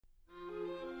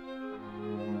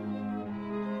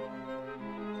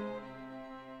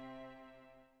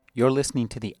You're listening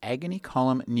to the Agony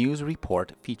Column News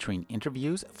Report featuring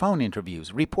interviews, phone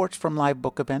interviews, reports from live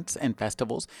book events and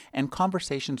festivals, and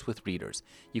conversations with readers.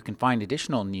 You can find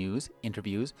additional news,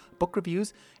 interviews, book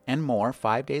reviews, and more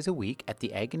 5 days a week at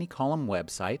the Agony Column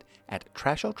website at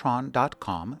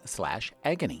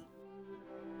trashotron.com/agony.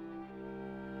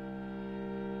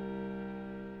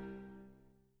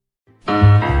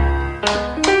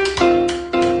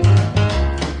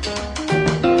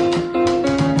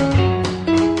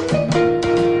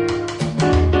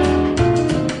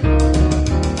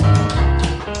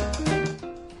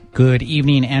 Good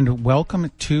evening and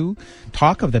welcome to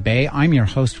Talk of the Bay. I'm your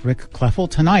host, Rick Kleffel.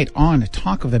 Tonight on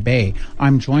Talk of the Bay,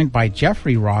 I'm joined by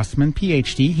Jeffrey Rossman,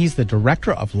 PhD. He's the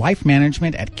Director of Life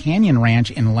Management at Canyon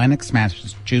Ranch in Lenox,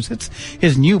 Massachusetts.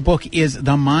 His new book is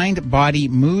The Mind, Body,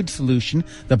 Mood Solution,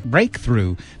 the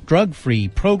Breakthrough Drug-Free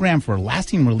Program for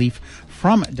Lasting Relief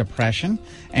from Depression.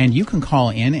 And you can call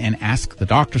in and ask the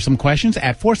doctor some questions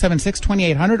at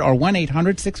 476-2800 or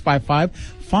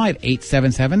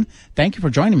 1-800-655-5877. Thank you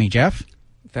for joining me, Jeff.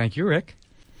 Thank you, Rick.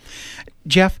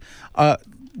 Jeff,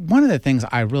 one of the things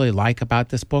I really like about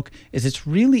this book is it's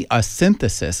really a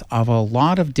synthesis of a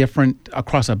lot of different,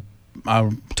 across to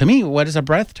me, what is a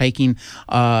breathtaking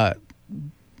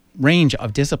range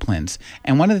of disciplines.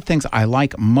 And one of the things I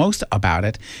like most about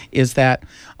it is that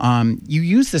you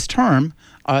use this term,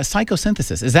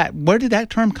 psychosynthesis. Where did that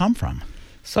term come from?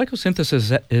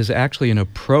 Psychosynthesis is actually an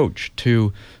approach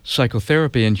to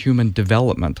psychotherapy and human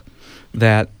development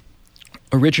that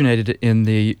originated in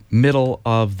the middle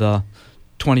of the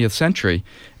 20th century.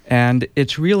 And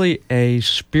it's really a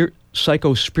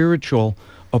psycho-spiritual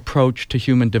approach to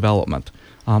human development.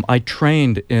 I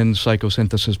trained in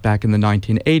psychosynthesis back in the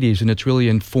 1980s, and it's really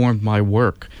informed my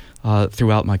work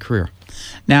throughout my career.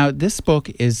 Now, this book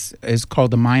is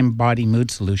called The Mind, Body, Mood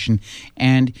Solution,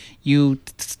 and you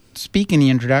speak in the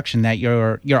introduction that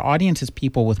your audience is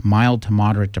people with mild to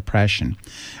moderate depression.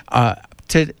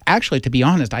 To be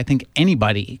honest, I think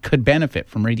anybody could benefit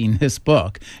from reading this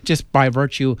book just by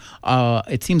virtue.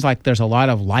 It seems like there's a lot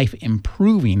of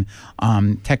life-improving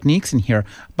techniques in here,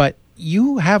 but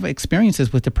you have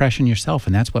experiences with depression yourself,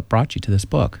 and that's what brought you to this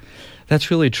book.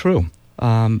 That's really true.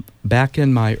 Back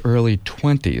in my early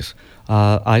 20s,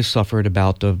 I suffered a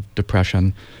bout of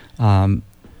depression.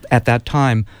 At that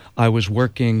time, I was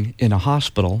working in a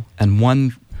hospital, and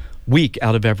 1 week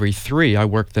out of every 3, I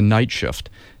worked the night shift.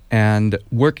 And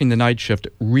working the night shift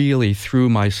really threw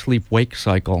my sleep-wake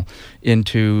cycle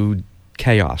into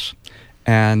chaos.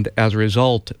 And as a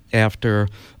result, after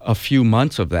a few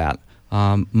months of that,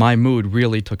 my mood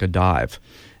really took a dive.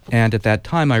 And at that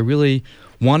time, I really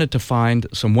wanted to find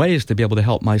some ways to be able to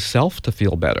help myself to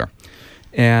feel better.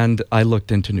 And I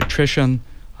looked into nutrition.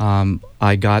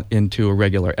 I got into a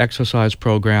regular exercise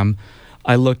program.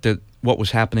 I looked at what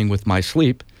was happening with my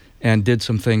sleep and did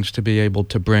some things to be able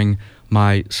to bring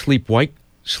my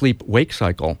sleep-wake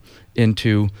cycle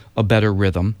into a better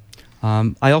rhythm.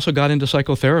 I also got into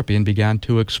psychotherapy and began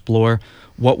to explore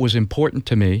what was important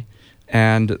to me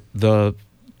and the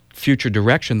future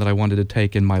direction that I wanted to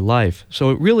take in my life.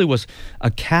 So it really was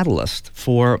a catalyst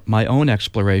for my own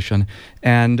exploration,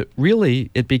 and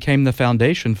really it became the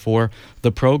foundation for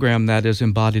the program that is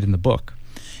embodied in the book.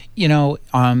 You know,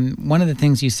 one of the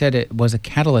things you said, it was a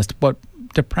catalyst. What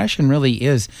depression really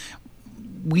is,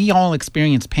 we all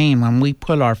experience pain when we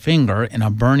put our finger in a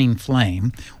burning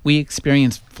flame. We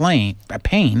experience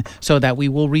pain so that we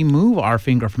will remove our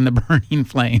finger from the burning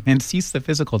flame and cease the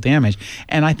physical damage.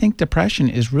 And I think depression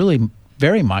is really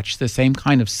very much the same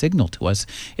kind of signal to us.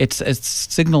 It's a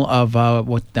signal of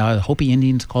what the Hopi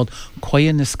Indians called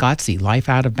Koya Niskatsi, life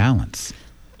out of balance.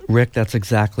 Rick, that's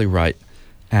exactly right.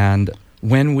 And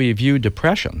when we view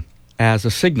depression as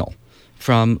a signal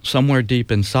from somewhere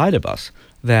deep inside of us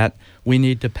that we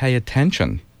need to pay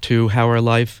attention to how our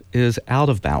life is out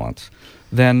of balance,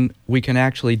 then we can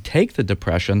actually take the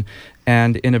depression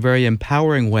and, in a very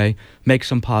empowering way, make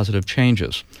some positive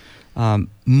changes.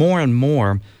 More and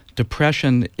more,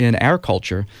 depression in our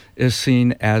culture is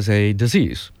seen as a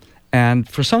disease. And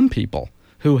for some people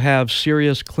who have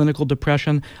serious clinical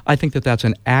depression, I think that that's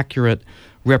an accurate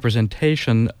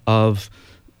representation of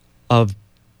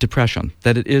depression,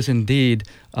 that it is indeed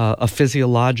a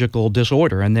physiological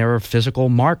disorder, and there are physical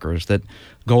markers that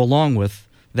go along with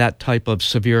that type of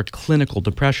severe clinical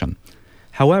depression.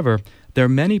 However, there are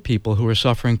many people who are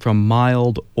suffering from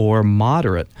mild or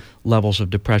moderate levels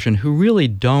of depression who really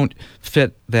don't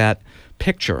fit that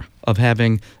picture of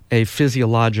having a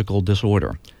physiological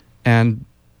disorder. And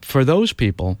for those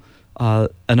people,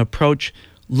 an approach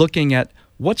looking at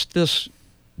what's this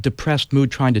depressed mood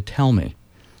trying to tell me?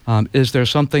 Is there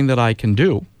something that I can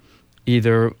do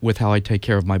either with how I take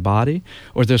care of my body,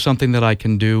 or there's something that I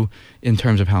can do in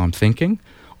terms of how I'm thinking,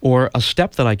 or a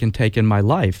step that I can take in my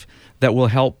life that will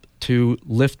help to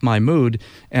lift my mood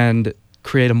and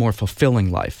create a more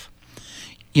fulfilling life.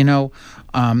 You know,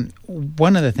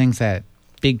 one of the things that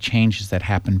big changes that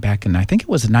happened back in, I think it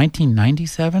was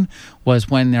 1997, was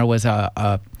when there was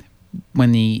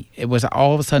it was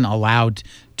all of a sudden allowed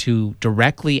to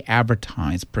directly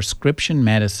advertise prescription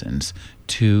medicines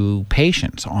to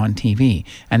patients on TV.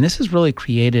 And this has really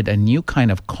created a new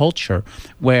kind of culture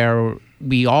where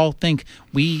we all think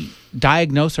we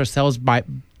diagnose ourselves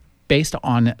based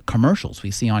on commercials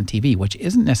we see on TV, which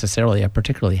isn't necessarily a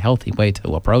particularly healthy way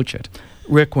to approach it.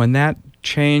 Rick, when that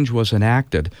change was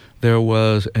enacted, there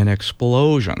was an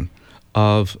explosion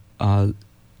of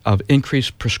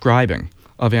increased prescribing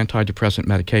of antidepressant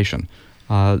medication.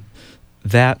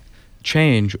 That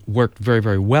change worked very,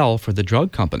 very well for the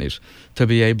drug companies to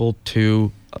be able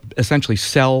to essentially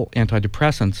sell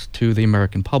antidepressants to the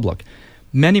American public.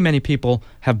 Many, many people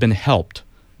have been helped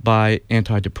by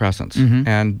antidepressants,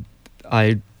 and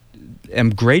I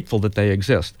am grateful that they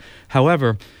exist.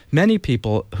 However, many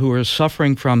people who are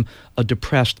suffering from a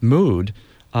depressed mood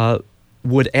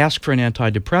would ask for an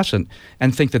antidepressant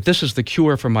and think that this is the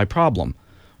cure for my problem,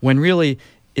 when really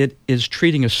it is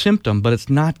treating a symptom, but it's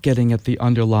not getting at the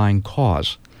underlying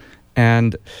cause.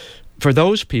 And for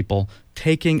those people,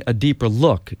 taking a deeper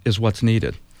look is what's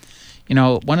needed. You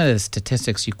know, one of the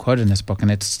statistics you quoted in this book, and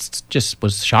it just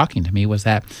was shocking to me, was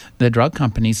that the drug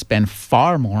companies spend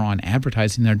far more on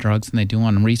advertising their drugs than they do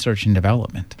on research and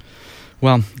development.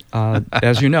 Well,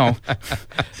 as you know,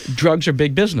 drugs are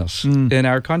big business in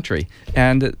our country,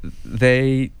 and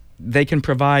they can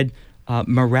provide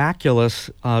miraculous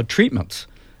treatments.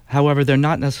 However, they're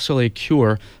not necessarily a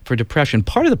cure for depression.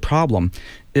 Part of the problem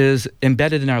is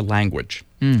embedded in our language.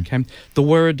 Okay? The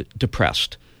word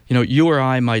depressed. You know, you or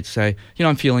I might say, you know,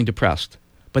 I'm feeling depressed.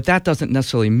 But that doesn't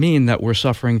necessarily mean that we're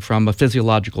suffering from a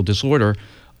physiological disorder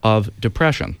of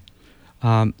depression.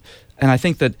 And I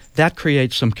think that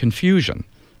creates some confusion,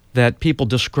 that people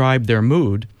describe their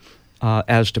mood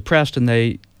as depressed, and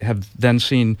they have then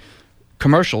seen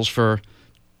commercials for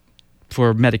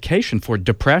medication for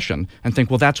depression and think,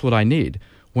 well, that's what I need,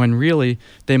 when really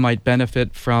they might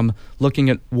benefit from looking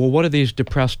at, well, what are these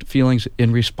depressed feelings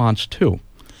in response to?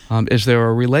 Is there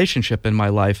a relationship in my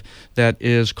life that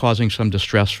is causing some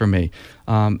distress for me?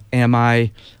 Am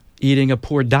I eating a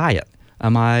poor diet?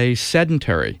 Am I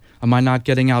sedentary? Am I not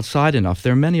getting outside enough?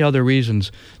 There are many other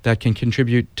reasons that can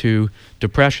contribute to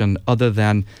depression other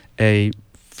than a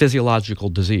physiological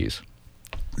disease.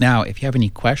 Now, if you have any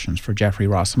questions for Jeffrey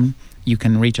Rossman, you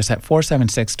can reach us at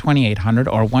 476-2800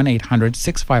 or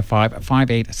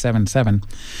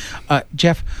 1-800-655-5877.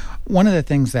 Jeff, one of the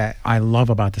things that I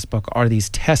love about this book are these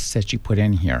tests that you put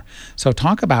in here. So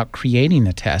talk about creating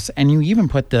the tests, and you even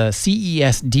put the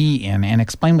CESD in, and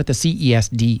explain what the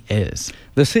CESD is.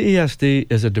 The CESD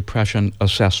is a depression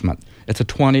assessment. It's a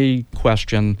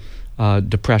 20-question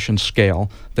depression scale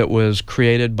that was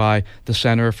created by the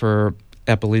Center for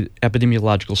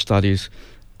Epidemiological Studies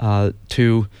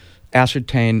to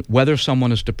ascertain whether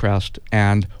someone is depressed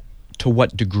and to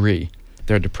what degree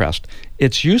they're depressed.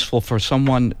 It's useful for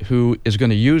someone who is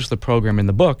going to use the program in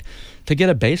the book to get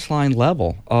a baseline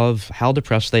level of how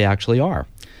depressed they actually are.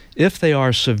 If they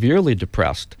are severely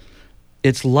depressed,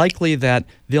 it's likely that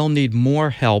they'll need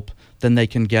more help than they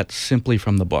can get simply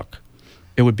from the book.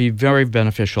 It would be very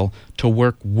beneficial to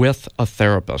work with a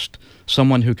therapist,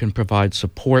 someone who can provide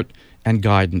support and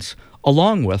guidance,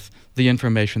 along with the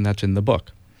information that's in the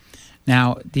book.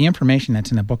 Now, the information that's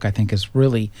in the book, I think, is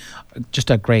really just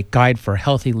a great guide for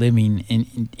healthy living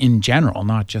in general,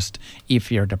 not just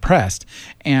if you're depressed.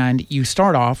 And you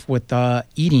start off with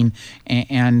eating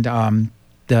and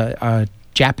the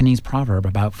Japanese proverb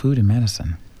about food and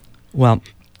medicine. Well,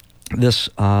 this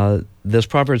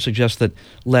proverb suggests that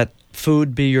let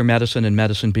food be your medicine and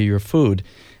medicine be your food.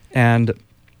 And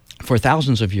for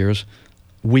thousands of years,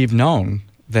 we've known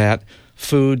that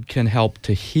food can help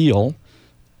to heal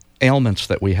ailments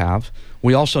that we have.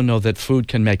 We also know that food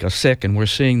can make us sick, and we're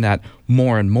seeing that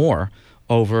more and more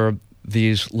over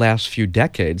these last few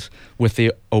decades with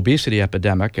the obesity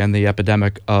epidemic and the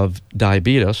epidemic of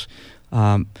diabetes.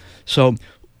 So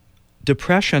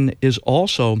depression is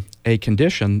also a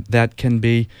condition that can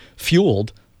be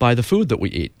fueled by the food that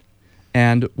we eat.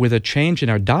 And with a change in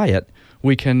our diet,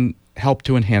 we can help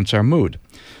to enhance our mood.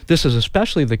 This is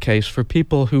especially the case for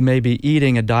people who may be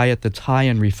eating a diet that's high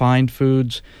in refined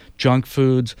foods, junk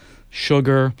foods,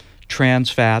 sugar, trans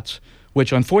fats,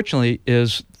 which unfortunately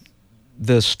is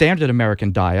the standard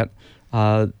American diet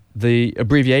the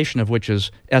abbreviation of which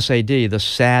is SAD, the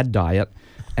SAD diet.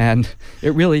 And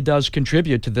it really does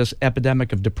contribute to this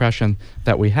epidemic of depression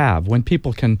that we have. When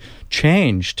people can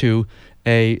change to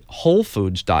a whole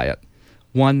foods diet,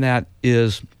 one that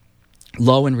is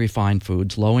low in refined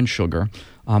foods, low in sugar,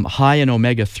 high in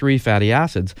omega-3 fatty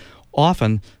acids,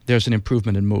 often there's an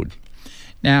improvement in mood.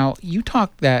 Now, you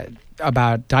talk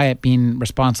about diet being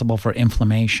responsible for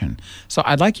inflammation. So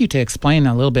I'd like you to explain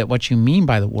a little bit what you mean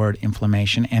by the word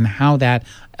inflammation and how that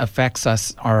affects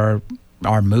our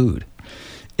mood.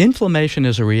 Inflammation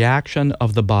is a reaction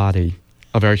of the body,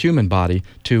 of our human body,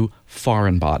 to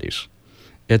foreign bodies.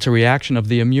 It's a reaction of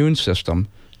the immune system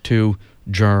to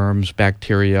germs,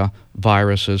 bacteria,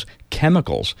 viruses,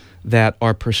 chemicals that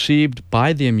are perceived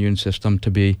by the immune system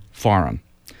to be foreign.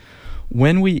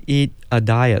 When we eat a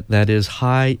diet that is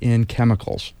high in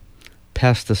chemicals,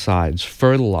 pesticides,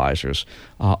 fertilizers,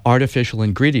 artificial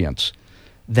ingredients,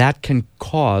 that can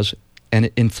cause an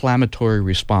inflammatory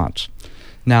response.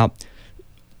 Now,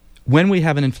 when we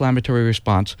have an inflammatory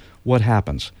response, what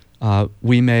happens?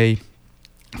 We may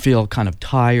feel kind of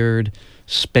tired,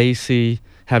 spacey,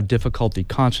 have difficulty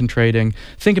concentrating.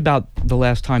 Think about the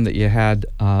last time that you had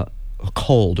a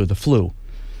cold or the flu.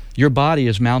 Your body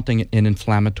is mounting an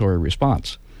inflammatory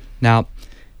response. Now,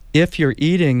 if you're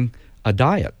eating a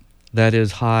diet that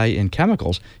is high in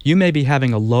chemicals, you may be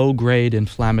having a low-grade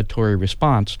inflammatory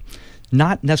response,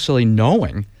 not necessarily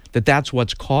knowing that that's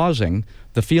what's causing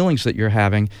the feelings that you're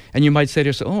having. And you might say to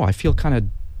yourself, oh, I feel kind of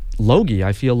logy,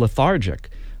 I feel lethargic,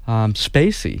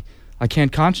 spacey, I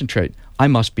can't concentrate, I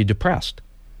must be depressed.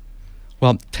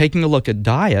 Well, taking a look at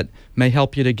diet may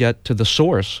help you to get to the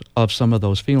source of some of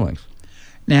those feelings.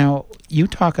 Now, you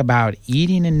talk about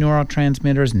eating and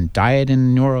neurotransmitters and diet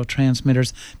and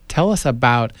neurotransmitters. Tell us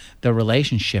about the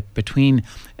relationship between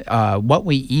what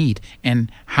we eat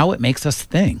and how it makes us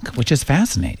think, which is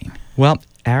fascinating. Well,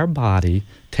 our body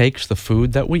takes the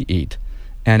food that we eat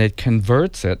and it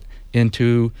converts it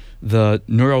into the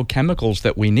neurochemicals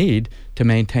that we need to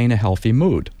maintain a healthy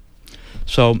mood.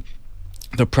 So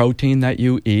the protein that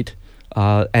you eat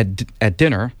at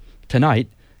dinner tonight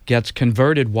gets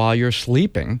converted while you're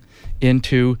sleeping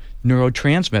into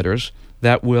neurotransmitters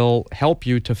that will help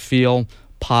you to feel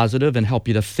positive and help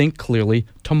you to think clearly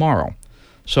tomorrow.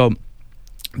 So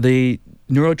the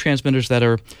neurotransmitters that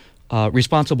are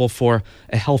responsible for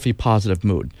a healthy, positive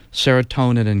mood,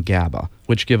 serotonin and GABA,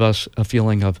 which give us a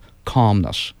feeling of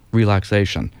calmness,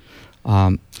 relaxation.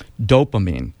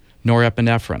 Dopamine,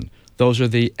 norepinephrine, those are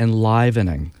the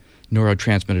enlivening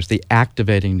neurotransmitters, the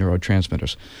activating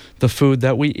neurotransmitters. The food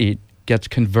that we eat gets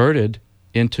converted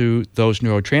into those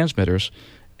neurotransmitters,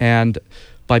 and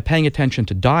by paying attention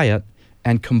to diet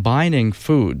and combining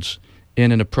foods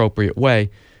in an appropriate way,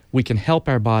 we can help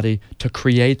our body to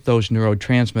create those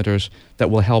neurotransmitters that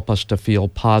will help us to feel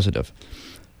positive.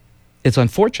 It's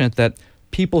unfortunate that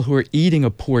people who are eating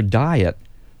a poor diet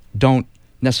don't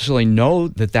necessarily know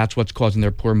that that's what's causing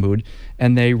their poor mood,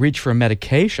 and they reach for a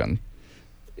medication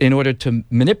in order to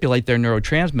manipulate their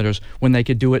neurotransmitters when they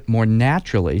could do it more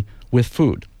naturally with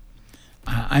food.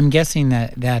 I'm guessing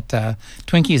that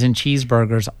Twinkies and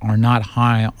cheeseburgers are not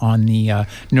high on the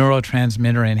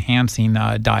neurotransmitter-enhancing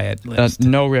diet list.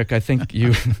 No, Rick, I think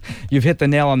you've hit the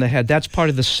nail on the head. That's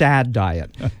part of the SAD diet,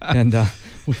 and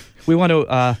we want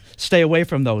to stay away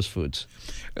from those foods.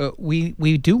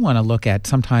 We do want to look at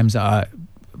sometimes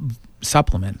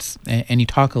supplements, and you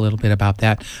talk a little bit about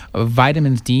that.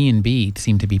 Vitamins D and B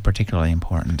seem to be particularly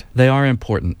important. They are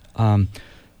important.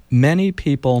 Many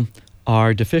people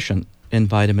are deficient in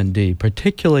vitamin D,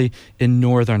 particularly in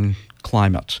northern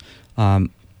climates.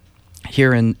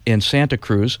 Here in Santa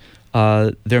Cruz,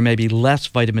 there may be less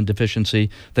vitamin deficiency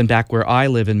than back where I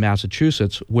live in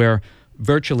Massachusetts, where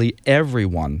virtually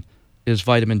everyone is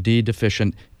vitamin D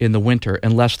deficient in the winter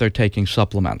unless they're taking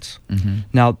supplements. Mm-hmm.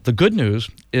 Now, the good news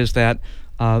is that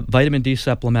vitamin D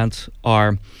supplements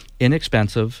are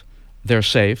inexpensive, they're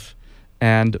safe,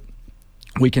 and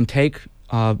we can take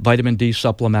vitamin D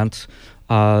supplements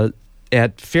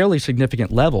at fairly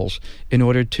significant levels in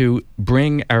order to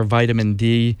bring our vitamin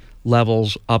D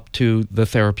levels up to the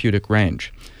therapeutic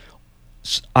range.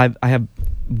 I have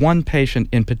one patient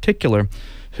in particular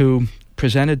who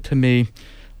presented to me,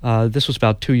 this was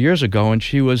about 2 years ago, and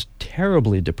she was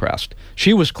terribly depressed.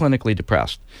 She was clinically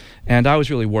depressed, and I was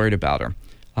really worried about her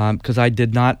because I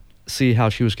did not see how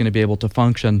she was going to be able to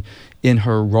function in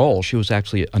her role. She was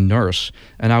actually a nurse,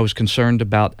 and I was concerned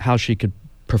about how she could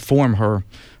perform her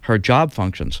job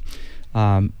functions.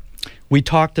 We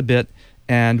talked a bit,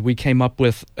 and we came up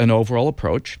with an overall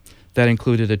approach that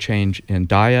included a change in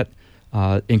diet,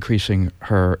 increasing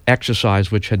her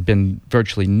exercise, which had been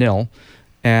virtually nil.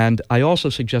 And I also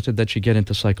suggested that she get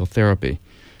into psychotherapy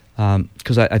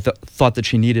because I thought that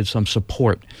she needed some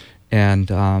support and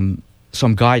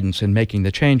some guidance in making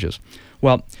the changes.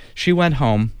 Well, she went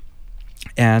home,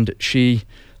 and she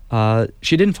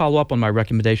didn't follow up on my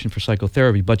recommendation for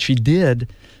psychotherapy, but she did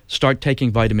start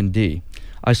taking vitamin D.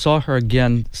 I saw her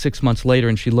again 6 months later,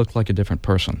 and she looked like a different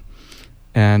person.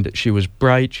 And she was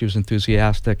bright, she was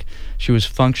enthusiastic, she was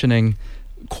functioning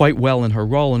quite well in her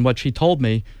role. And what she told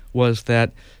me was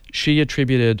that she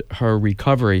attributed her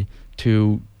recovery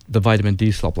to the vitamin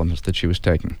D supplements that she was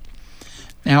taking.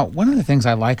 Now, one of the things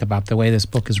I like about the way this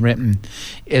book is written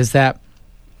is that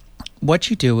what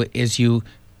you do is you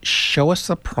show us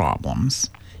the problems,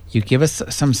 you give us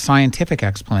some scientific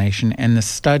explanation and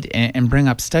and bring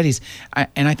up studies.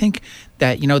 And I think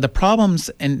that, the problems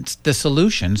and the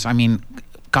solutions, I mean,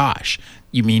 gosh,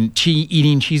 you mean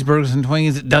eating cheeseburgers and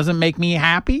Twinkies doesn't make me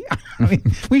happy? I mean,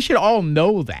 we should all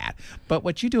know that. But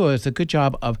what you do is a good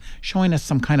job of showing us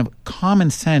some kind of common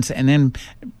sense and then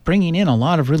bringing in a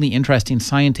lot of really interesting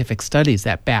scientific studies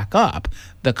that back up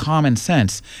the common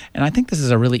sense. And I think this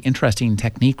is a really interesting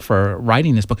technique for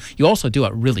writing this book. You also do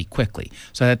it really quickly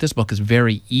so that this book is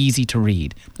very easy to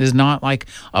read. This is not like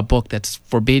a book that's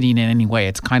forbidding in any way.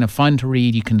 It's kind of fun to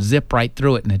read. You can zip right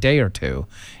through it in a day or two.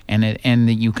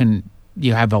 And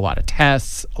you have a lot of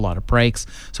tests, a lot of breaks.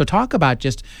 So talk about,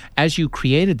 just as you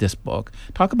created this book,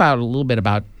 talk about a little bit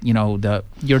about,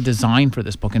 your design for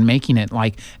this book and making it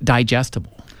like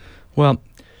digestible. Well,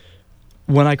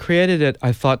 when I created it,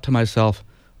 I thought to myself,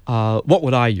 what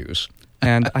would I use?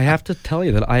 And I have to tell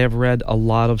you that I have read a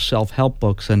lot of self-help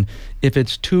books, and if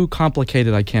it's too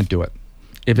complicated, I can't do it.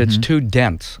 If it's too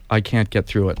dense, I can't get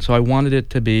through it. So I wanted it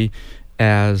to be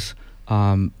as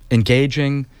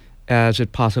engaging as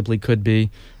it possibly could be,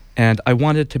 and I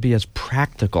want it to be as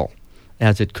practical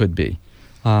as it could be.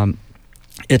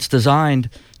 It's designed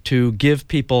to give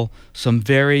people some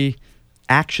very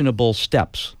actionable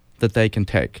steps that they can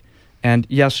take. And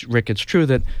yes, Rick, it's true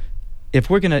that if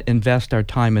we're going to invest our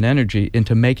time and energy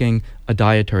into making a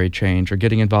dietary change or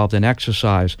getting involved in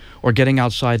exercise or getting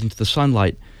outside into the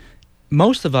sunlight,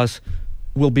 most of us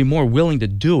will be more willing to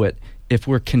do it if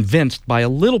we're convinced by a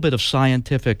little bit of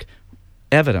scientific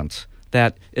evidence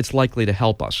that it's likely to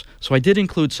help us. So I did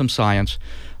include some science.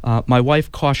 My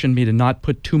wife cautioned me to not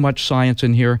put too much science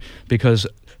in here because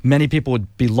many people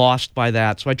would be lost by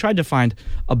that. So I tried to find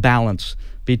a balance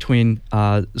between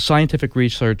scientific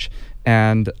research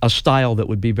and a style that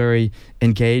would be very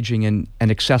engaging and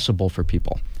accessible for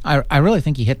people. I really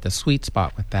think you hit the sweet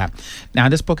spot with that. Now,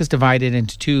 this book is divided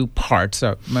into two parts.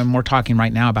 So we're talking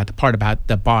right now about the part about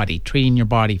the body, treating your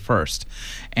body first.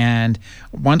 And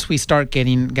once we start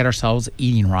get ourselves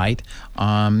eating right,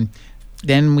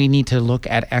 then we need to look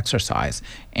at exercise.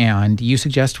 And you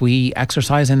suggest we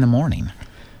exercise in the morning.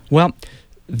 Well,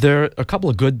 there are a couple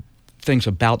of good things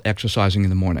about exercising in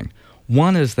the morning.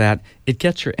 One is that it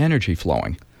gets your energy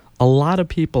flowing. A lot of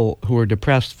people who are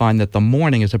depressed find that the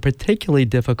morning is a particularly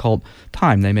difficult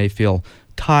time. They may feel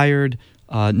tired,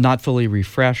 not fully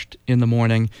refreshed in the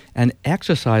morning, and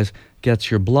exercise gets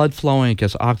your blood flowing, it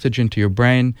gets oxygen to your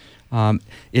brain,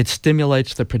 it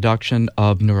stimulates the production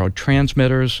of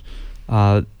neurotransmitters,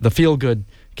 the feel-good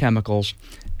chemicals,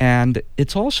 and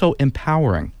it's also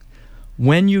empowering.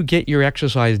 When you get your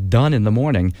exercise done in the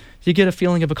morning, you get a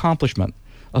feeling of accomplishment,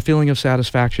 a feeling of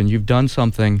satisfaction. You've done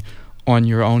something on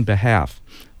your own behalf.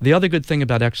 The other good thing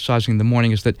about exercising in the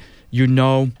morning is that you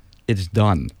know it's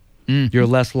done. You're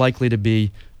less likely to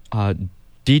be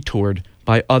detoured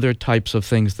by other types of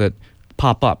things that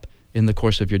pop up in the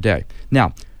course of your day.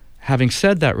 Now, having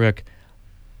said that, Rick,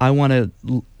 I want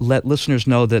to let listeners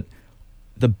know that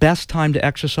the best time to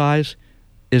exercise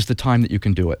is the time that you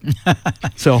can do it.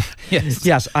 So,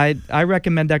 yes, I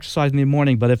recommend exercise in the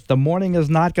morning, but if the morning is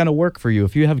not going to work for you,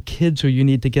 if you have kids who you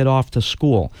need to get off to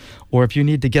school, or if you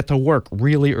need to get to work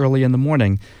really early in the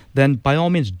morning, then by all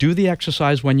means, do the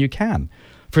exercise when you can.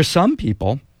 For some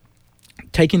people,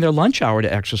 taking their lunch hour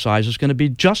to exercise is going to be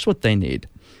just what they need.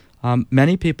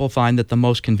 Many people find that the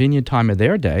most convenient time of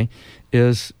their day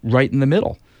is right in the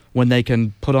middle, when they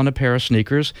can put on a pair of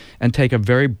sneakers and take a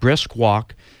very brisk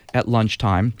walk at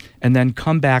lunchtime and then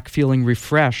come back feeling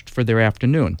refreshed for their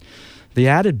afternoon. The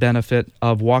added benefit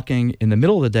of walking in the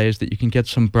middle of the day is that you can get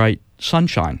some bright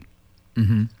sunshine.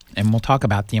 Mm-hmm. And we'll talk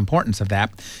about the importance of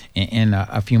that in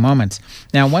a few moments.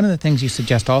 Now, one of the things you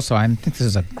suggest also, I think this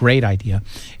is a great idea,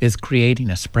 is creating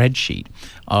a spreadsheet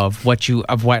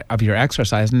of your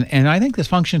exercise. And I think this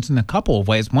functions in a couple of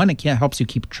ways. One, it helps you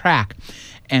keep track.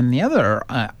 And the other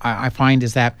I find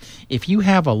is that if you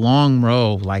have a long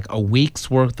row, like a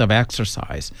week's worth of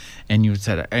exercise, and you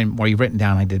said, and where you've written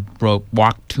down, I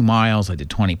walked 2 miles, I did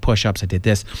 20 push-ups, I did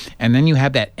this, and then you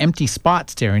have that empty spot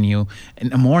staring you in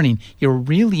the morning, you're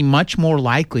really much more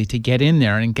likely to get in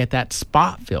there and get that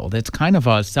spot filled. It's kind of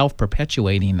a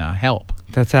self-perpetuating help.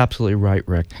 That's absolutely right,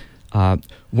 Rick.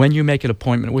 When you make an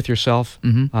appointment with yourself,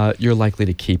 you're likely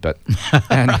to keep it.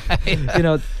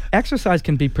 And, exercise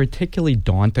can be particularly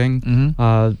daunting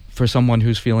for someone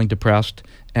who's feeling depressed.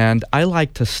 And I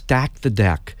like to stack the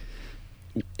deck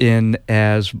in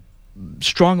as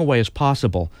strong a way as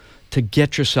possible to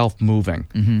get yourself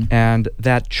moving. And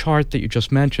that chart that you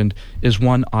just mentioned is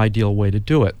one ideal way to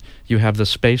do it. You have the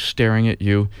space staring at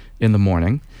you in the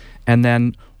morning, and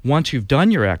then once you've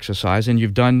done your exercise, and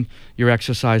you've done your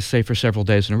exercise, say, for several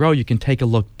days in a row, you can take a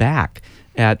look back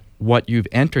at what you've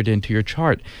entered into your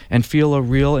chart and feel a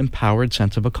real empowered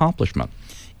sense of accomplishment.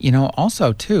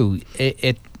 Also, too,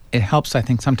 it helps, I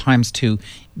think, sometimes to,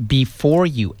 before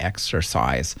you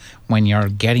exercise, when you're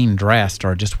getting dressed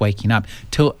or just waking up,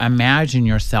 to imagine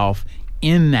yourself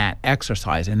in that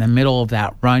exercise, in the middle of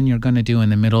that run you're going to do,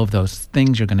 in the middle of those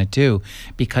things you're going to do,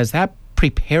 because that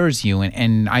prepares you,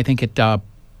 and I think it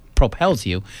propels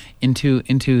you into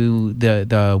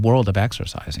the world of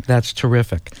exercising. That's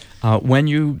terrific. When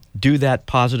you do that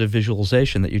positive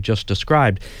visualization that you just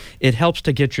described, it helps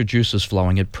to get your juices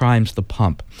flowing. It primes the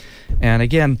pump. And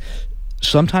again,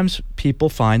 sometimes people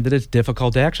find that it's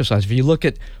difficult to exercise. If you look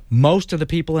at most of the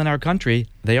people in our country,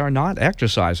 they are not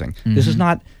exercising. This is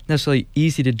not necessarily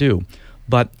easy to do,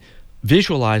 but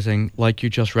visualizing, like you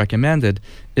just recommended,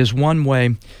 is one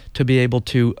way to be able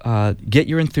to get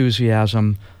your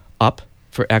enthusiasm up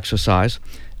for exercise.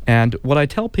 And what I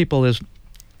tell people is,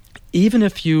 even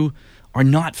if you are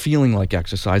not feeling like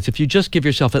exercise, if you just give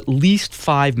yourself at least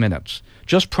 5 minutes,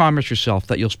 just promise yourself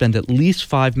that you'll spend at least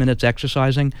 5 minutes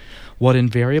exercising, what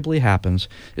invariably happens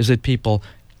is that people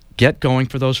get going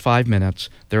for those 5 minutes,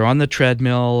 they're on the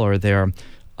treadmill or they're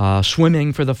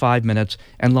swimming for the 5 minutes,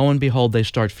 and lo and behold, they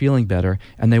start feeling better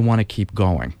and they want to keep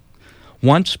going.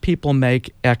 Once people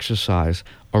make exercise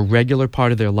a regular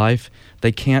part of their life,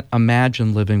 they can't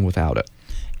imagine living without it.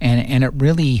 And it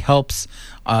really helps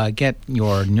get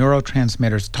your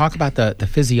neurotransmitters. Talk about the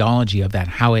physiology of that,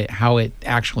 how it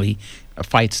actually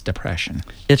fights depression.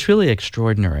 It's really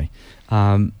extraordinary.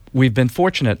 We've been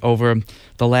fortunate over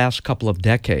the last couple of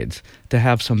decades to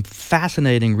have some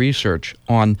fascinating research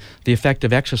on the effect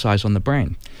of exercise on the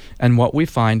brain. And what we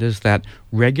find is that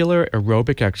regular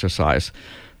aerobic exercise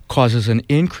causes an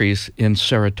increase in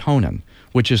serotonin,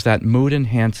 which is that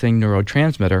mood-enhancing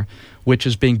neurotransmitter, which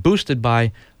is being boosted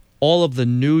by all of the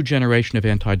new generation of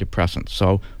antidepressants.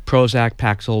 So Prozac,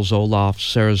 Paxil, Zoloft,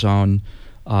 Cerazone,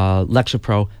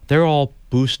 Lexapro, they're all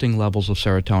boosting levels of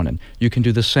serotonin. You can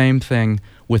do the same thing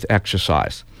with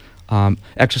exercise.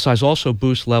 Exercise also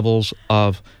boosts levels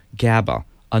of GABA,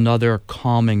 another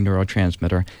calming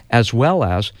neurotransmitter, as well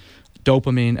as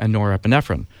dopamine and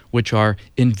norepinephrine, which are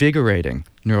invigorating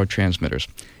neurotransmitters.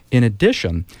 In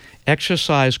addition,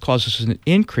 exercise causes an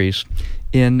increase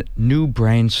in new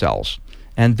brain cells.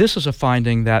 And this is a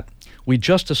finding that we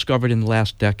just discovered in the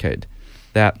last decade,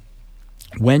 that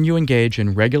when you engage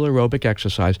in regular aerobic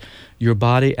exercise, your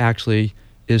body actually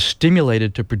is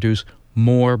stimulated to produce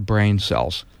more brain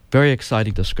cells. Very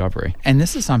exciting discovery. And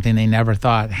this is something they never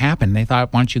thought happened. They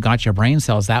thought once you got your brain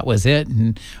cells, that was it.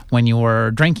 And when you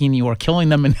were drinking, you were killing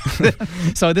them. And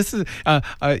so this is,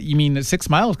 you mean 6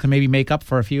 miles can maybe make up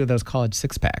for a few of those college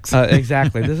six-packs.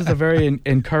 Exactly. This is a very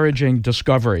encouraging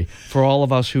discovery for all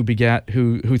of us who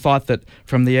thought that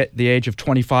from the age of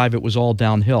 25 it was all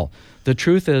downhill. The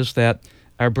truth is that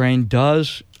our brain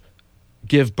does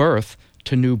give birth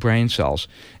to new brain cells.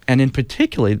 And in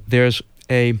particular, there's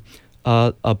a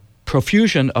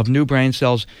profusion of new brain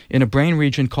cells in a brain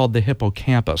region called the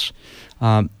hippocampus.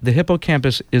 The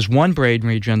hippocampus is one brain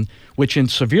region which in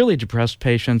severely depressed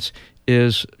patients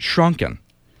is shrunken.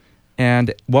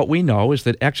 And what we know is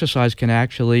that exercise can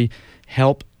actually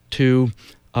help to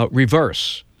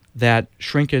reverse that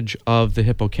shrinkage of the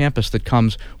hippocampus that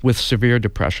comes with severe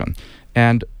depression.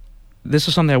 And this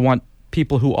is something I want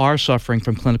people who are suffering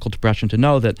from clinical depression to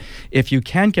know, that if you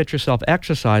can get yourself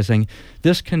exercising,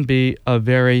 this can be a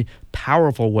very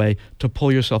powerful way to pull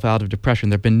yourself out of depression.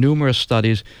 There have been numerous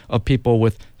studies of people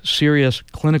with serious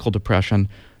clinical depression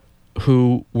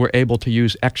who were able to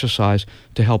use exercise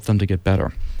to help them to get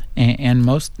better. And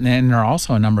there are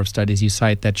also a number of studies you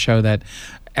cite that show that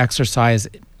exercise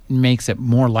makes it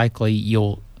more likely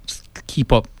you'll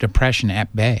keep up depression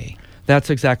at bay. That's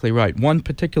exactly right. One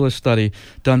particular study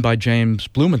done by James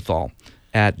Blumenthal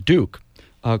at Duke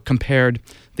compared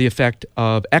the effect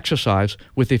of exercise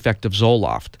with the effect of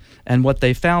Zoloft. And what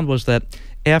they found was that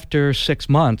after 6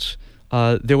 months,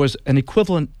 there was an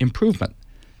equivalent improvement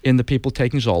in the people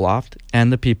taking Zoloft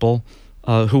and the people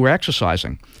who were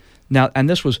exercising. Now, and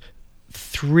this was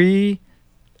 3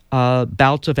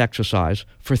 bouts of exercise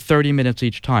for 30 minutes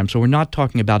each time. So we're not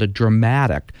talking about a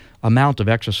dramatic amount of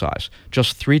exercise,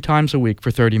 just 3 times a week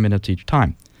for 30 minutes each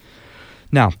time.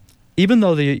 Now, even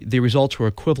though the results were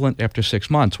equivalent after 6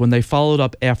 months, when they followed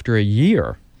up after a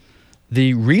year,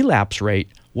 the relapse rate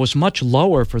was much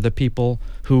lower for the people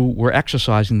who were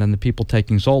exercising than the people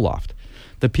taking Zoloft.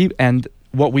 And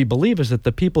what we believe is that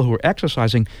the people who were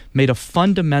exercising made a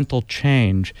fundamental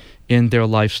change in their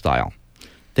lifestyle.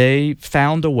 They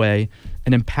found a way,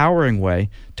 an empowering way,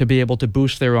 to be able to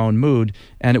boost their own mood,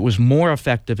 and it was more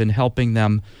effective in helping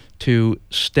them to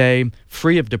stay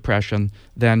free of depression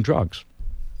than drugs.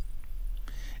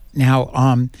 Now,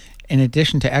 in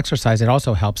addition to exercise, it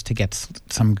also helps to get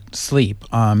some sleep.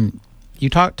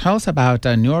 Tell us about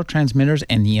neurotransmitters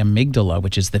and the amygdala,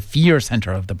 which is the fear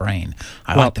center of the brain.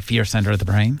 I like the fear center of the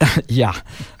brain. Yeah.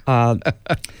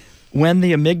 When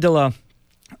the amygdala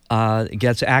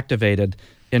gets activated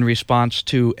in response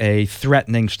to a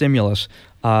threatening stimulus,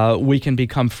 we can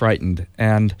become frightened.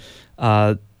 And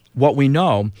what we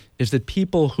know is that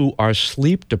people who are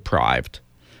sleep deprived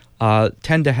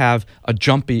tend to have a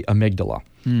jumpy amygdala.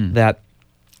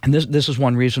 And this is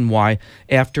one reason why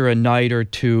after a night or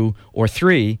 2 or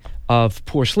 3 of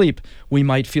poor sleep, we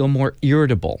might feel more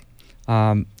irritable.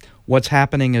 What's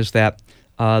happening is that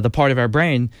the part of our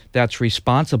brain that's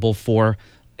responsible for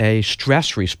a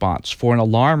stress response, for an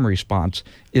alarm response,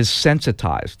 is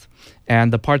sensitized.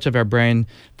 And the parts of our brain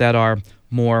that are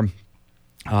more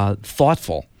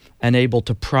thoughtful and able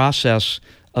to process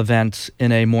events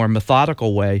in a more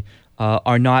methodical way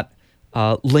are not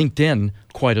linked in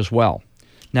quite as well.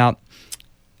 Now,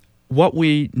 what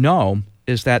we know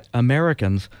is that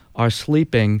Americans are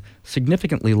sleeping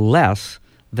significantly less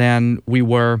than we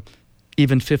were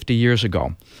even 50 years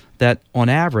ago. That on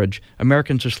average,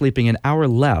 Americans are sleeping an hour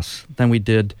less than we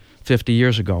did 50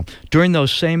 years ago. During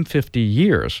those same 50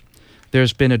 years,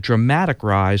 there's been a dramatic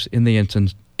rise in the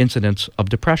incidence of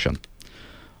depression.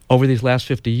 Over these last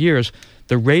 50 years,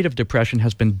 the rate of depression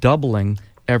has been doubling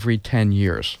every 10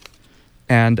 years.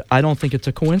 And I don't think it's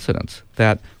a coincidence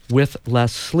that with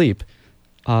less sleep,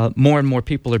 more and more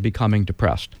people are becoming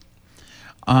depressed.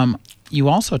 You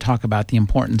also talk about the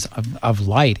importance of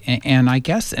light, and I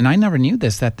guess, and I never knew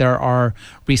this, that there are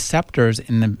receptors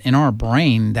in our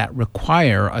brain that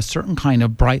require a certain kind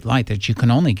of bright light that you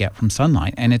can only get from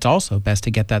sunlight, and it's also best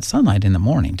to get that sunlight in the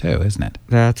morning too, isn't it?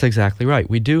 That's exactly right.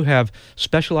 We do have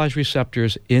specialized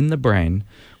receptors in the brain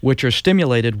which are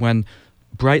stimulated when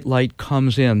bright light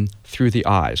comes in through the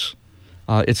eyes.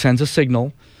 It sends a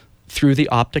signal through the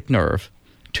optic nerve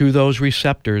to those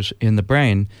receptors in the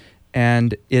brain,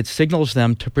 and it signals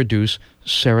them to produce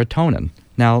serotonin.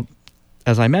 Now,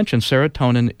 as I mentioned,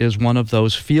 serotonin is one of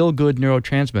those feel-good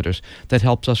neurotransmitters that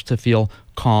helps us to feel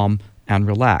calm and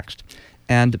relaxed.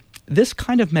 And this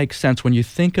kind of makes sense when you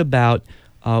think about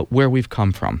where we've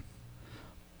come from.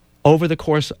 Over the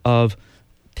course of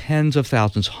tens of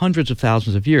thousands, hundreds of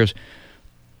thousands of years,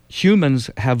 humans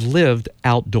have lived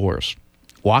outdoors.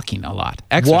 Walking a lot,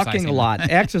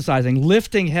 exercising,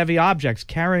 lifting heavy objects,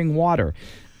 carrying water.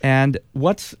 And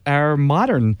what's our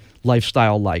modern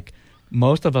lifestyle like?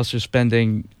 Most of us are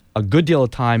spending a good deal of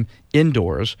time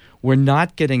indoors. We're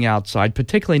not getting outside,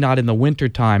 particularly not in the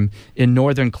wintertime in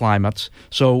northern climates.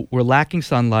 So we're lacking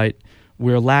sunlight,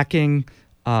 we're lacking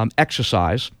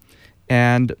exercise,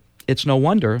 and it's no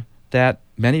wonder that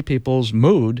many people's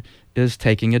mood is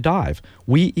taking a dive.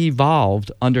 We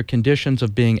evolved under conditions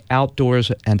of being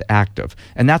outdoors and active,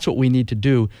 and that's what we need to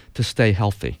do to stay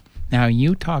healthy. Now,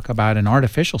 you talk about an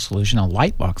artificial solution, a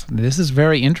light box. This is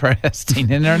very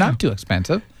interesting, and they're not too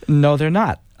expensive. No, they're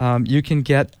not. You can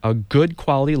get a good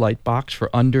quality light box for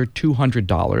under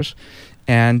 $200,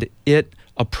 and it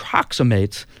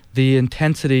approximates the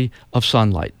intensity of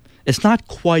sunlight. It's not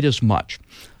quite as much.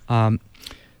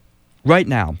 Right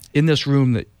now, in this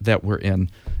room that we're in,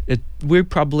 we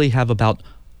probably have about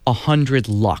 100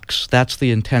 lux. That's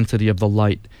the intensity of the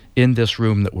light in this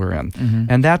room that we're in. Mm-hmm.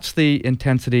 And that's the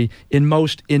intensity in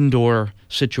most indoor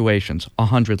situations,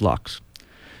 100 lux.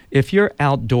 If you're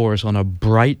outdoors on a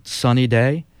bright, sunny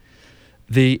day,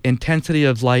 the intensity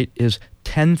of light is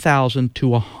 10,000 to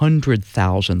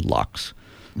 100,000 lux.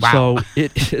 Wow. So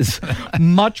it is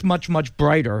much, much, much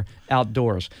brighter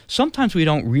outdoors. Sometimes we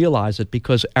don't realize it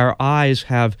because our eyes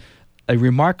have a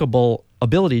remarkable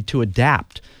ability to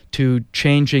adapt to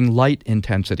changing light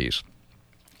intensities.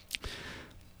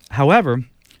 However,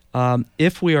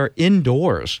 if we are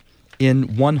indoors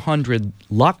in 100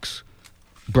 lux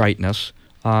brightness,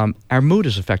 our mood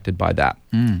is affected by that.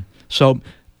 So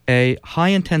a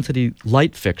high-intensity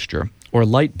light fixture or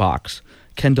light box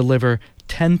can deliver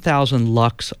 10,000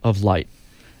 lux of light.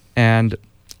 And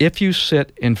if you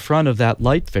sit in front of that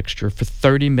light fixture for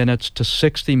 30 minutes to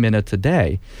 60 minutes a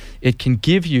day, it can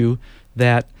give you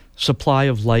that supply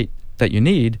of light that you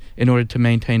need in order to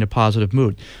maintain a positive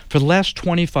mood. For the last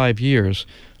 25 years,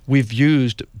 we've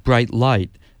used bright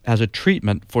light as a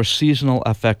treatment for seasonal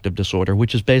affective disorder,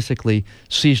 which is basically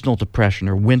seasonal depression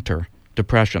or winter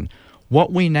depression.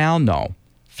 What we now know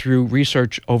through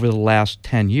research over the last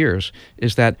 10 years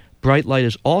is that bright light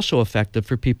is also effective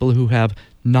for people who have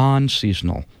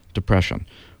non-seasonal depression,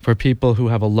 for people who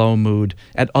have a low mood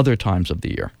at other times of the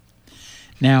year.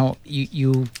 Now,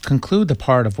 you conclude the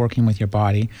part of working with your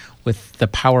body with the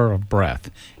power of breath.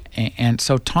 And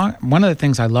so one of the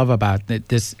things I love about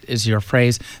this is your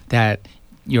phrase that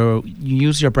you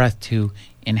use your breath to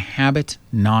inhabit,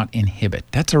 not inhibit.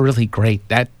 That's a really great,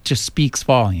 that just speaks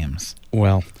volumes.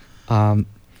 Well, from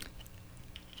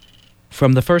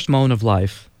the first moment of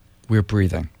life, we're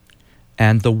breathing.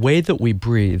 And the way that we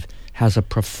breathe has a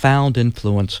profound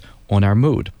influence on our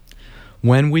mood.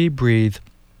 When we breathe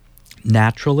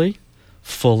naturally,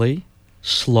 fully,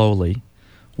 slowly,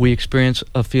 we experience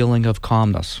a feeling of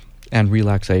calmness and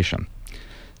relaxation.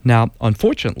 Now,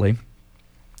 unfortunately,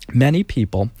 many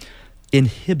people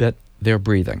inhibit their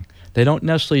breathing. They don't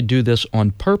necessarily do this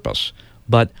on purpose,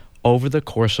 but over the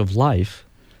course of life,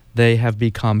 they have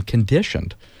become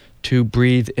conditioned to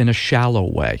breathe in a shallow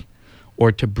way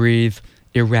or to breathe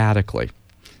erratically.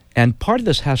 And part of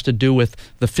this has to do with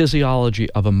the physiology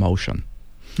of emotion.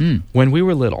 When we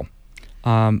were little,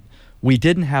 we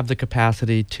didn't have the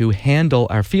capacity to handle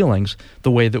our feelings the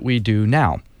way that we do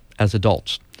now as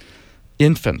adults.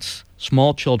 Infants,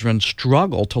 small children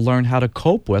struggle to learn how to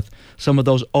cope with some of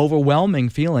those overwhelming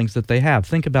feelings that they have.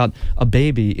 Think about a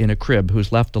baby in a crib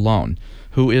who's left alone,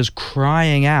 who is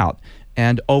crying out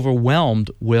and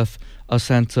overwhelmed with a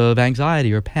sense of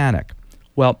anxiety or panic.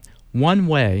 Well, one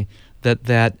way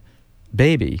that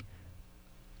baby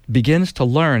begins to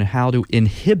learn how to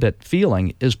inhibit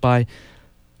feeling is by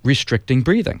restricting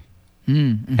breathing.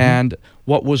 And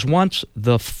what was once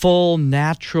the full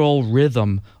natural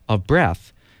rhythm of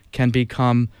breath can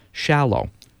become shallow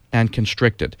and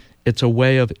constricted. It's a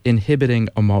way of inhibiting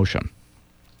emotion.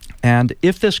 And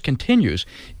if this continues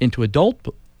into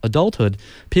adulthood,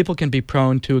 people can be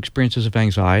prone to experiences of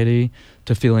anxiety,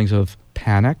 to feelings of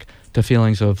panic, to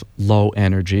feelings of low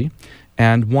energy.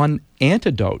 And one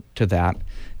antidote to that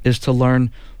is to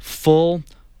learn full,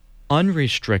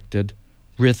 unrestricted,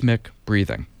 rhythmic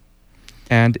breathing.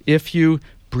 And if you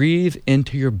breathe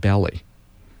into your belly,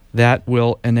 that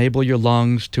will enable your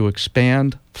lungs to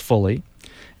expand fully.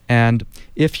 And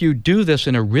if you do this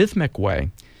in a rhythmic way,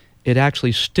 it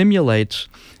actually stimulates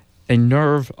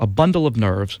a bundle of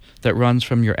nerves that runs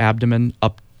from your abdomen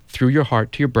up through your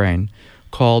heart to your brain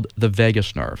called the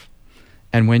vagus nerve.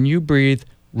 And when you breathe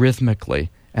rhythmically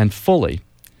and fully,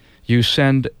 you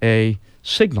send a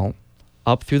signal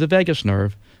up through the vagus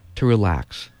nerve to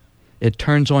relax. It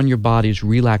turns on your body's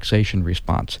relaxation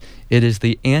response. It is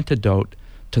the antidote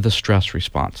to the stress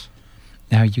response.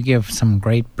 Now, you give some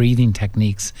great breathing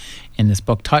techniques in this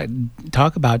book.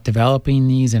 Talk about developing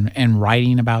these and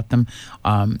writing about them.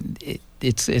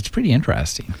 It's pretty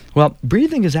interesting. Well,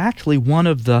 breathing is actually one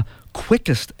of the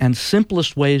quickest and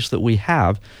simplest ways that we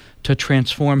have to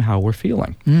transform how we're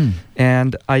feeling.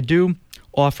 And I do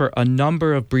offer a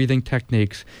number of breathing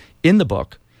techniques in the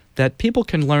book that people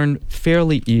can learn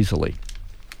fairly easily.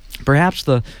 Perhaps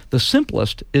the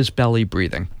simplest is belly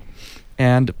breathing.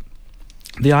 And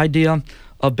the idea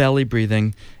of belly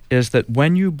breathing is that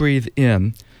when you breathe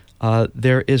in,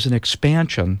 there is an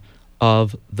expansion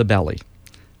of the belly.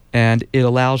 And it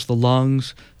allows the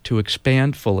lungs to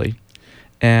expand fully,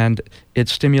 and it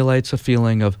stimulates a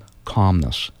feeling of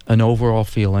calmness, an overall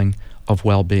feeling of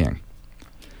well-being.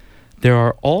 There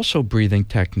are also breathing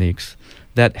techniques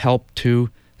that help to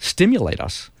stimulate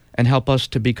us and help us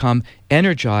to become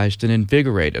energized and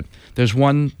invigorated. There's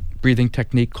one breathing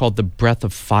technique called the breath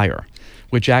of fire,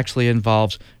 which actually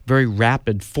involves very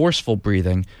rapid, forceful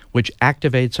breathing, which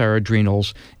activates our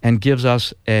adrenals and gives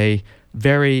us a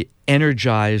very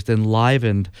energized,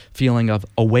 enlivened feeling of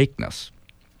awakeness.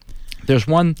 There's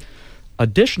one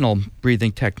additional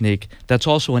breathing technique that's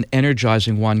also an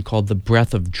energizing one called the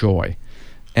breath of joy.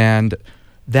 And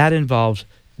that involves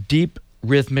deep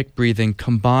rhythmic breathing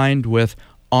combined with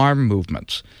arm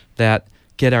movements that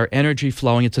get our energy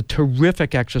flowing. It's a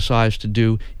terrific exercise to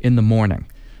do in the morning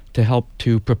to help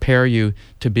to prepare you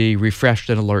to be refreshed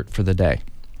and alert for the day.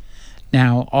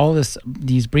 Now,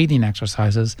 these breathing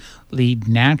exercises lead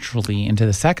naturally into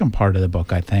the second part of the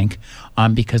book, I think,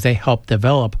 because they help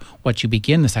develop what you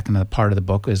begin the second part of the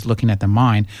book is looking at the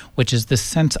mind, which is the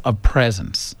sense of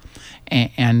presence.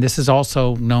 And this is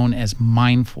also known as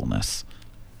mindfulness.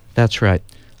 That's right.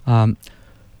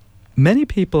 Many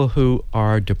people who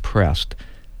are depressed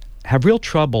have real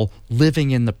trouble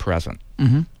living in the present.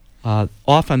 Mm-hmm.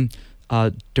 Often,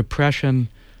 depression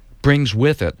brings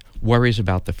with it worries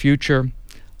about the future,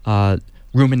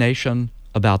 rumination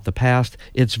about the past.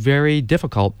 It's very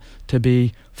difficult to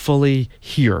be fully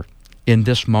here in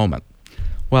this moment.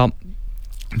 Well,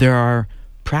 there are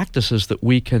practices that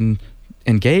we can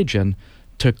engage in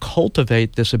to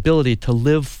cultivate this ability to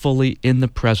live fully in the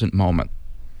present moment.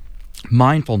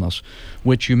 Mindfulness,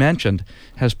 which you mentioned,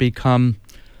 has become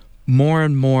more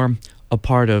and more a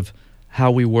part of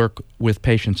how we work with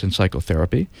patients in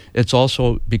psychotherapy. It's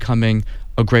also becoming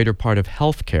a greater part of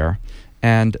healthcare,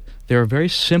 and there are very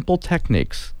simple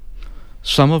techniques,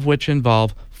 some of which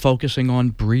involve focusing on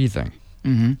breathing.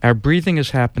 Mm-hmm. Our breathing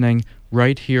is happening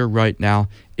right here, right now,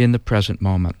 in the present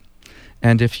moment.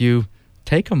 And if you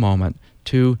take a moment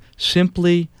to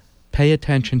simply pay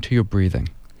attention to your breathing,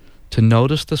 to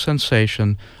notice the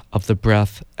sensation of the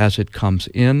breath as it comes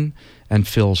in and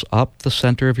fills up the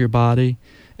center of your body,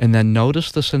 and then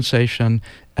notice the sensation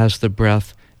as the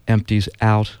breath empties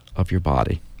out of your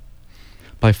body.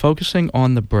 By focusing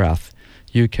on the breath,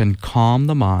 you can calm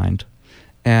the mind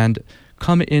and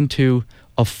come into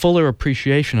a fuller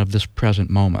appreciation of this present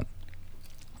moment.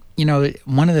 You know,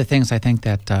 one of the things I think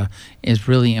that is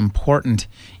really important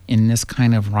in this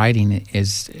kind of writing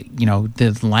is,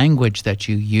 the language that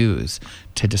you use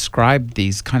to describe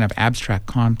these kind of abstract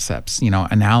concepts.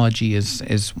 Analogy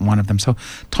is one of them. So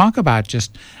talk about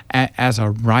just as a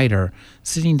writer,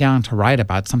 sitting down to write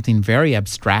about something very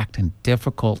abstract and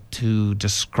difficult to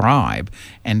describe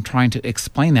and trying to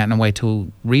explain that in a way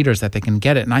to readers that they can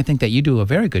get it. And I think that you do a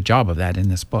very good job of that in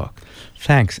this book.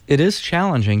 Thanks. It is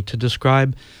challenging to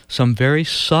describe some very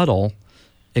subtle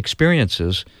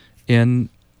experiences in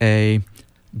a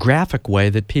graphic way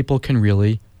that people can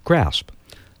really grasp.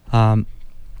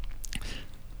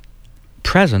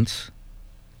 Presence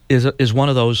is one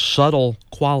of those subtle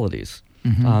qualities,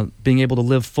 Mm-hmm. Being able to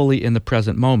live fully in the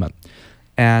present moment.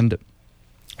 And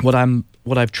what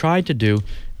I've tried to do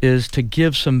is to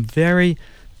give some very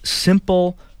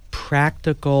simple,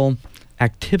 practical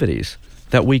activities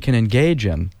that we can engage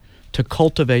in to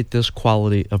cultivate this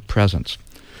quality of presence.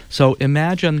 So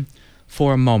imagine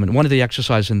for a moment, one of the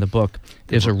exercises in the book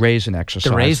is a raisin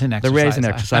exercise. The raisin exercise. The raisin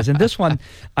exercise. And this one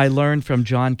I learned from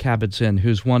Jon Kabat-Zinn,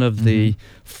 who's one of the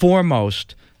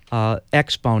foremost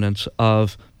exponents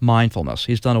of mindfulness.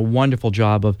 He's done a wonderful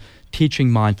job of teaching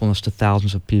mindfulness to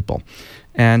thousands of people.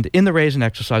 And in the raisin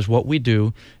exercise, what we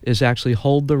do is actually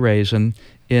hold the raisin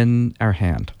in our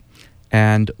hand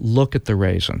and look at the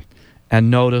raisin and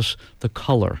notice the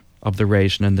color of the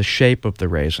raisin and the shape of the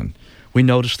raisin. We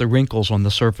notice the wrinkles on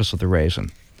the surface of the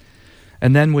raisin.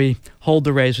 And then we hold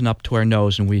the raisin up to our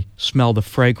nose and we smell the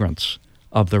fragrance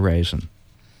of the raisin.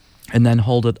 And then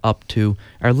hold it up to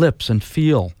our lips and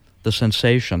feel the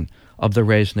sensation of the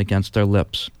raisin against our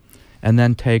lips. And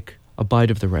then take a bite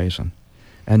of the raisin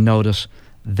and notice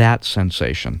that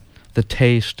sensation, the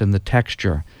taste and the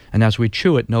texture. And as we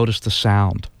chew it, notice the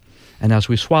sound. And as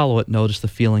we swallow it, notice the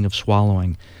feeling of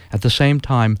swallowing. At the same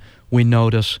time, we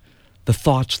notice the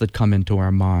thoughts that come into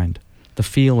our mind, the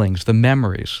feelings, the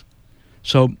memories.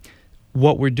 So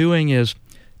what we're doing is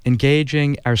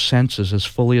engaging our senses as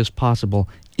fully as possible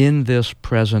in this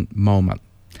present moment.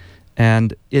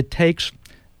 And it takes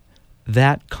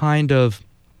that kind of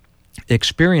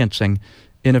experiencing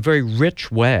in a very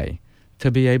rich way to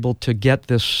be able to get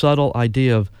this subtle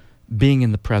idea of being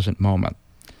in the present moment.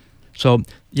 So,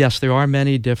 yes, there are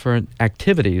many different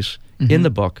activities in the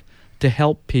book to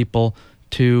help people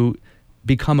to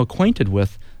become acquainted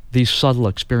with these subtle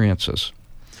experiences.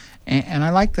 And I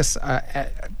like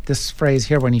this phrase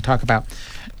here when you talk about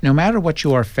no matter what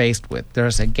you are faced with,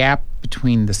 there's a gap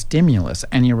between the stimulus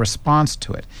and your response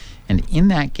to it. And in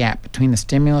that gap between the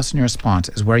stimulus and your response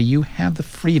is where you have the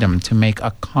freedom to make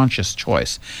a conscious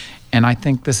choice. And I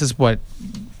think this is what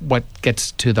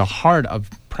gets to the heart of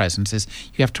presence is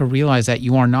you have to realize that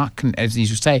you are not, as you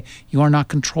say, you are not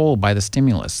controlled by the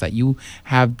stimulus, that you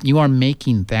are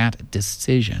making that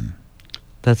decision.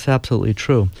 That's absolutely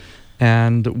true.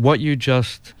 And what you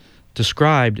just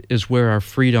described is where our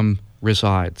freedom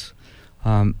resides.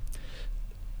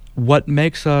 What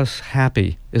makes us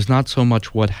happy is not so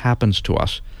much what happens to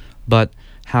us, but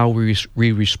how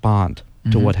we respond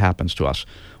to what happens to us.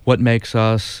 What makes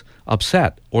us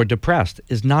upset or depressed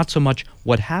is not so much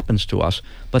what happens to us,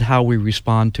 but how we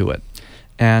respond to it.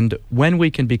 And when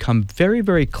we can become very,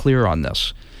 very clear on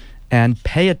this and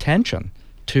pay attention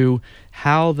to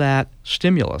how that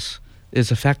stimulus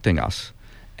is affecting us,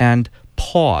 and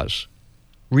pause,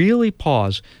 really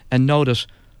pause, and notice,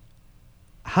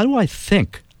 how do I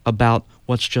think about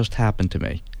what's just happened to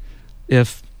me?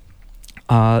 If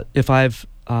I've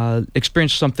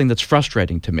experienced something that's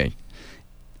frustrating to me,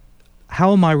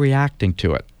 how am I reacting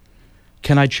to it?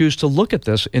 Can I choose to look at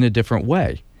this in a different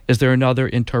way? Is there another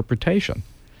interpretation?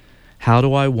 How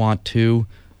do I want to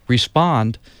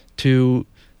respond to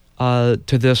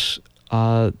this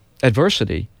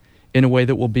adversity in a way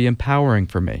that will be empowering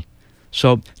for me?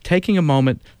 So taking a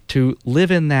moment to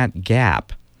live in that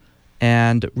gap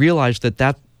and realize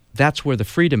that's where the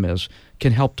freedom is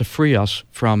can help to free us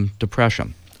from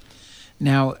depression.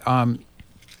 Now,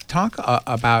 talk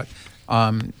about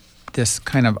this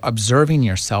kind of observing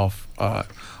yourself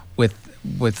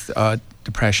with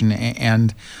depression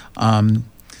and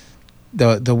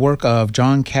the work of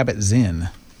Jon Kabat-Zinn.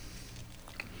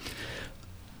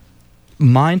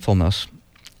 Mindfulness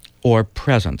or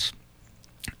presence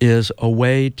is a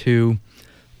way to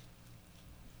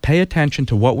pay attention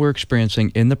to what we're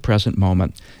experiencing in the present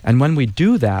moment. And when we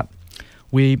do that,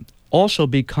 we also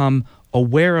become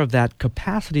aware of that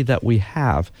capacity that we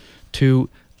have to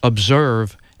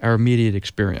observe our immediate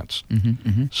experience.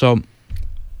 So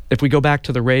if we go back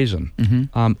to the raisin,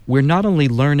 we're not only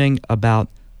learning about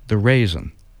the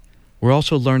raisin, we're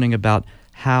also learning about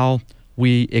how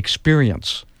we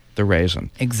experience the raisin.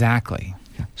 Exactly.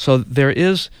 So there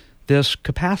is this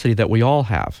capacity that we all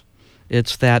have.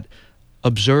 It's that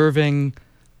observing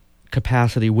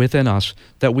capacity within us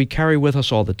that we carry with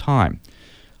us all the time.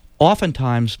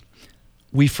 Oftentimes,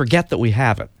 we forget that we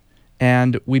have it,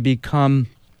 and we become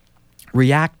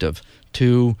reactive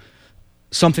to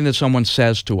something that someone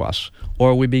says to us,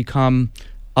 or we become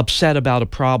upset about a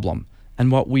problem.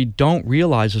 And what we don't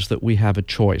realize is that we have a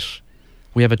choice.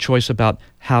 We have a choice about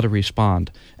how to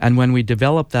respond. And when we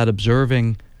develop that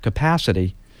observing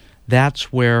capacity,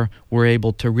 that's where we're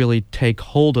able to really take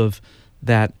hold of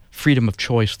that freedom of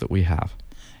choice that we have.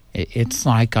 It's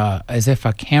like as if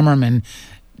a cameraman,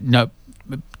 the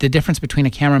difference between a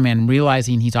cameraman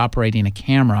realizing he's operating a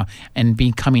camera and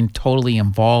becoming totally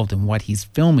involved in what he's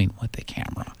filming with the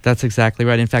camera. That's exactly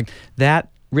right. In fact,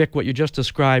 Rick, what you just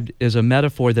described is a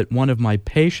metaphor that one of my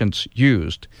patients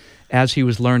used as he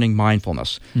was learning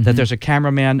mindfulness, that there's a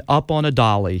cameraman up on a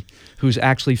dolly who's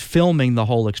actually filming the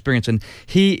whole experience. And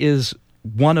he is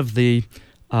one of the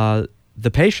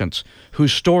patients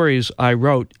whose stories I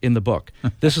wrote in the book.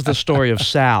 This is the story of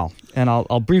Sal, and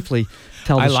I'll briefly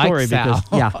tell the story Sal.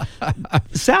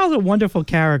 because Sal's a wonderful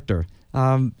character.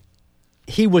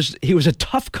 He was a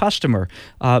tough customer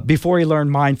before he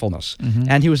learned mindfulness,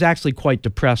 and he was actually quite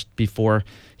depressed before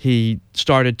he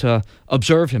started to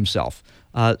observe himself.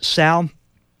 Sal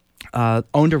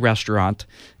owned a restaurant,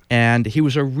 and he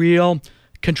was a real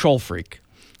control freak,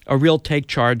 a real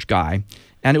take-charge guy,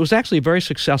 and it was actually a very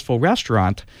successful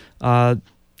restaurant.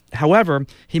 However,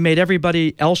 he made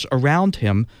everybody else around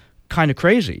him kind of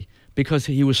crazy because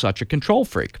he was such a control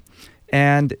freak.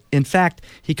 And in fact,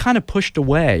 he kind of pushed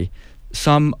away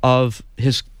some of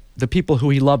the people who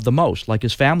he loved the most, like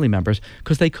his family members,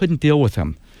 because they couldn't deal with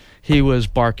him. He was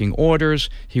barking orders,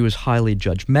 he was highly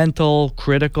judgmental,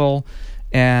 critical,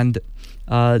 and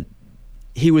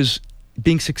he was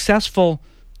being successful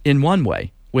in one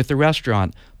way with the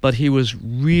restaurant, but he was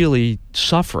really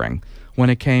suffering when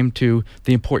it came to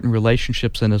the important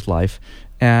relationships in his life,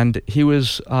 and he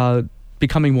was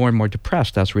becoming more and more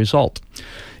depressed as a result.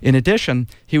 In addition,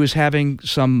 he was having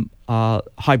some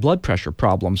high blood pressure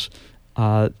problems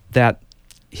that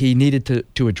he needed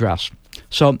to address.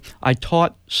 So I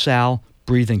taught Sal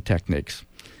breathing techniques,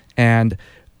 and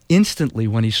instantly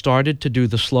when he started to do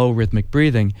the slow rhythmic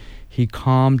breathing, he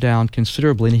calmed down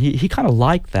considerably, and he kind of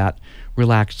liked that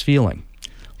relaxed feeling.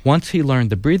 Once he learned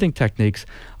the breathing techniques,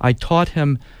 I taught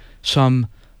him some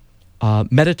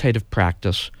meditative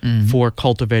practice for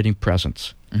cultivating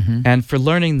presence, and for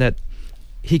learning that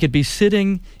he could be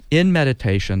sitting in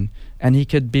meditation and he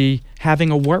could be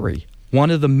having a worry,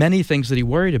 one of the many things that he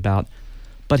worried about,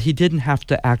 but he didn't have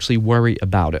to actually worry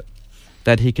about it,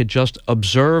 that he could just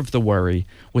observe the worry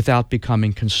without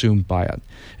becoming consumed by it.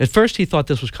 At first he thought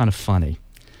this was kind of funny,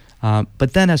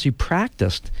 but then as he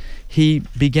practiced, he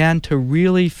began to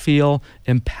really feel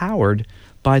empowered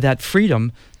by that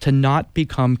freedom to not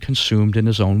become consumed in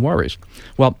his own worries.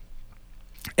 Well,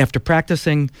 after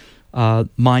practicing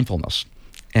mindfulness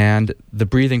and the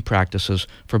breathing practices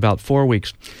for about 4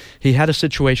 weeks. He had a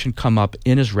situation come up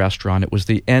in his restaurant. It was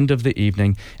the end of the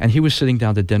evening, and he was sitting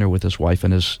down to dinner with his wife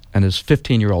and his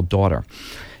 15-year-old daughter.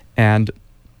 And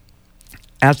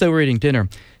as they were eating dinner,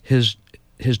 his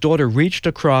daughter reached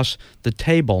across the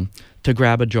table to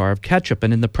grab a jar of ketchup,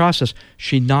 and in the process,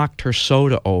 she knocked her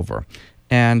soda over.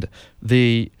 And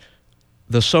the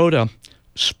soda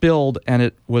spilled, and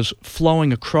it was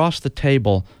flowing across the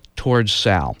table towards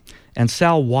Sal. And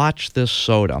Sal watched this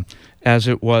soda as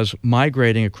it was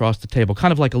migrating across the table,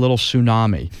 kind of like a little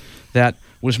tsunami that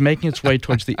was making its way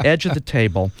towards the edge of the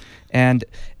table. And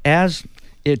as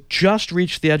it just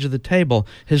reached the edge of the table,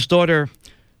 his daughter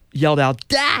yelled out,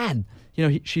 "Dad!"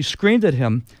 She screamed at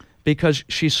him because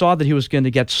she saw that he was going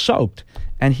to get soaked.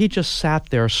 And he just sat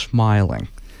there smiling.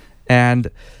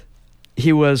 And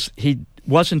he was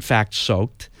in fact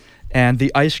soaked, and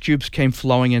the ice cubes came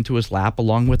flowing into his lap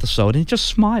along with the soda, and he just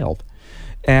smiled.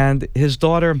 And his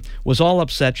daughter was all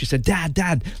upset. She said,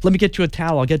 Dad, let me get you a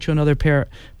towel. I'll get you another pair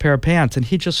of pants. And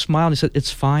he just smiled and he said,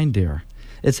 "It's fine, dear.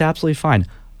 It's absolutely fine.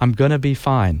 I'm going to be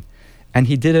fine." And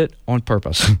he did it on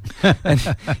purpose.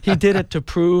 And he did it to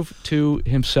prove to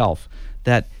himself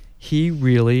that he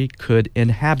really could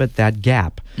inhabit that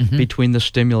gap between the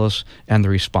stimulus and the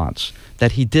response,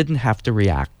 that he didn't have to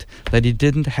react, that he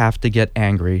didn't have to get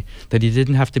angry, that he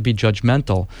didn't have to be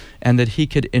judgmental, and that he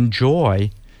could enjoy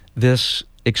this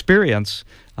experience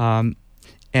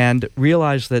and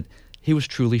realize that he was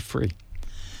truly free.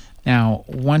 Now,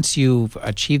 once you've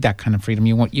achieved that kind of freedom,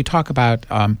 you talk about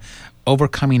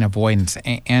overcoming avoidance,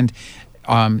 and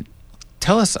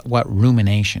tell us what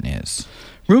rumination is.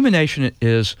 Rumination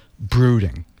is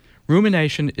brooding.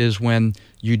 Rumination is when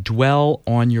you dwell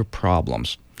on your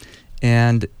problems,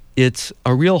 and it's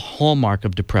a real hallmark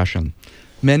of depression.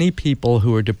 Many people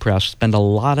who are depressed spend a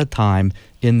lot of time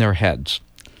in their heads.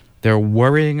 They're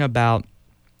worrying about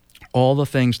all the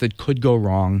things that could go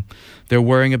wrong. They're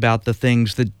worrying about the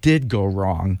things that did go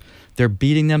wrong. They're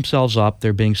beating themselves up.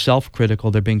 They're being self-critical.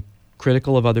 They're being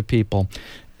critical of other people.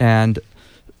 And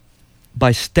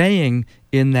by staying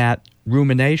in that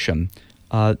rumination,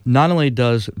 not only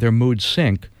does their mood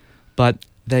sink, but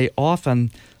they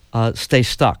often stay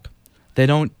stuck. They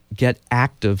don't get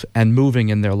active and moving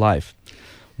in their life.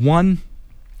 One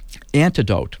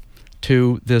antidote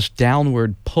to this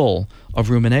downward pull of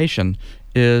rumination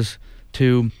is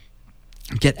to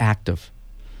get active.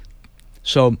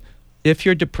 So if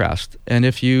you're depressed and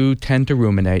if you tend to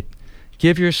ruminate,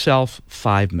 give yourself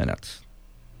 5 minutes.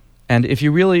 And if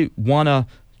you really want to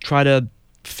try to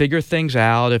figure things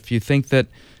out, if you think that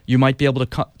you might be able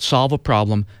to solve a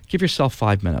problem, give yourself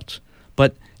 5 minutes.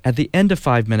 But at the end of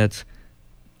 5 minutes,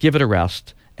 give it a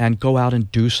rest and go out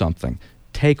and do something.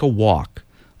 Take a walk,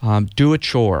 do a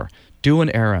chore, do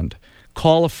an errand,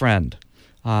 call a friend,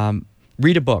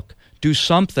 read a book, do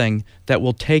something that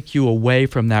will take you away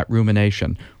from that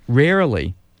rumination.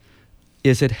 Rarely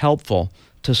is it helpful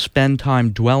to spend time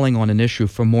dwelling on an issue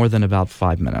for more than about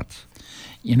 5 minutes.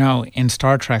 In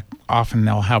Star Trek, often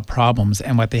they'll have problems,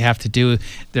 and what they have to do,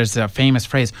 there's a famous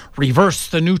phrase, reverse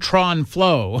the neutron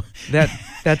flow.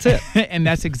 That's it. And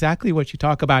that's exactly what you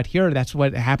talk about here. That's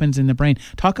what happens in the brain.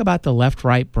 Talk about the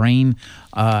left-right brain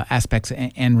aspects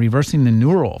and reversing the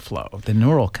neural flow, the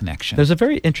neural connection. There's a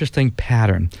very interesting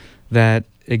pattern that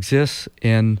exists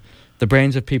in the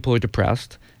brains of people who are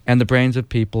depressed and the brains of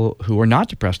people who are not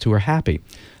depressed, who are happy.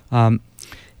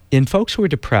 In folks who are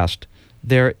depressed,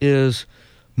 there is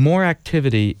more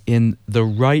activity in the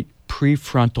right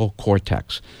prefrontal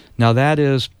cortex. Now, that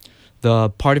is the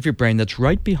part of your brain that's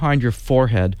right behind your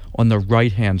forehead on the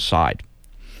right-hand side.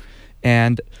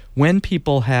 And when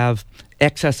people have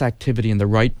excess activity in the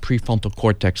right prefrontal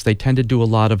cortex, they tend to do a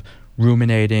lot of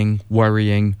ruminating,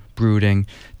 worrying, brooding.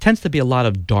 Tends to be a lot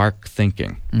of dark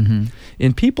thinking. Mm-hmm.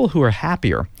 In people who are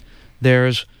happier,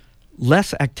 there's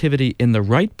less activity in the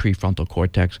right prefrontal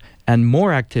cortex and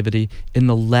more activity in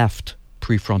the left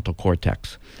prefrontal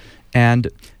cortex. And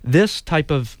this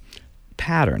type of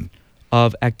pattern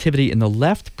of activity in the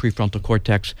left prefrontal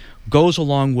cortex goes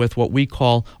along with what we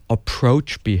call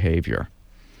approach behavior.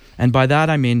 And by that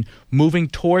I mean moving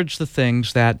towards the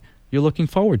things that you're looking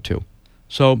forward to.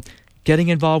 So getting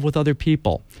involved with other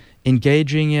people,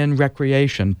 engaging in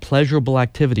recreation, pleasurable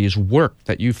activities, work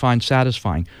that you find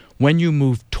satisfying. When you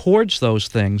move towards those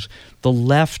things, the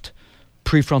left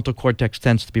prefrontal cortex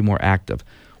tends to be more active.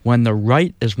 When the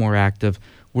right is more active,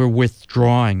 we're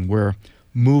withdrawing, we're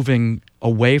moving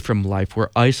away from life, we're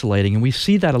isolating, and we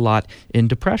see that a lot in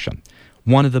depression.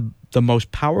 One of the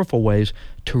most powerful ways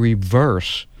to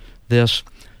reverse this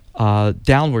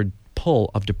downward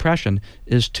pull of depression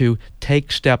is to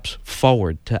take steps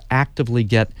forward, to actively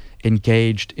get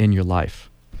engaged in your life.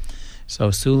 So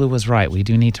Sulu was right. We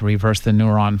do need to reverse the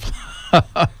neuron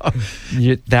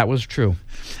flow. That was true.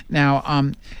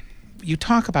 Now, you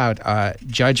talk about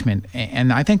judgment,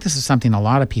 and I think this is something a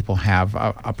lot of people have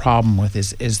a problem with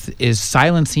is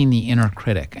silencing the inner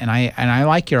critic. And I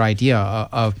like your idea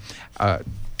of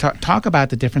talk about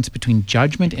the difference between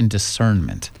judgment and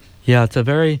discernment. Yeah, it's a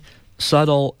very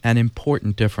subtle and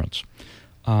important difference.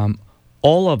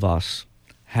 All of us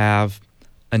have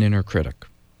an inner critic.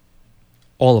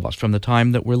 All of us. From the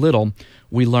time that we're little,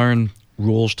 we learn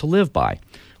rules to live by.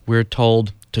 We're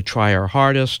told to try our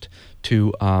hardest,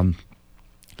 to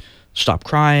stop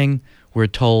crying. We're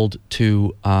told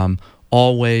to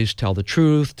always tell the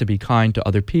truth, to be kind to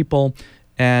other people.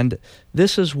 And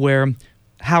this is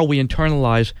how we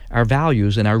internalize our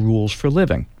values and our rules for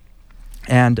living.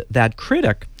 And that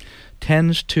critic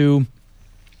tends to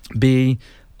be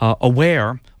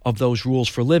aware of those rules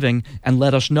for living and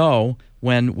let us know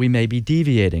when we may be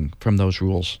deviating from those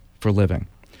rules for living.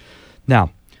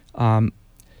 Now,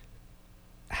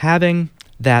 having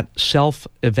that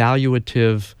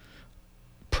self-evaluative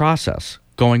process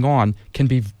going on can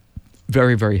be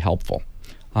very, very helpful.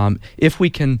 If we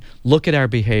can look at our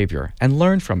behavior and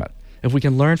learn from it, if we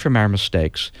can learn from our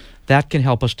mistakes, that can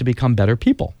help us to become better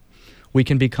people. We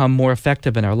can become more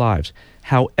effective in our lives.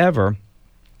 However,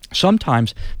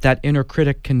 sometimes that inner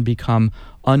critic can become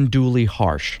unduly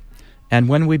harsh. And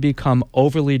when we become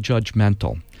overly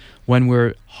judgmental, when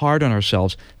we're hard on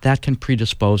ourselves, that can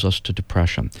predispose us to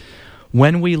depression.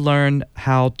 When we learn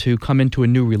how to come into a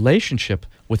new relationship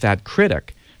with that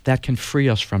critic, that can free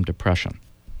us from depression.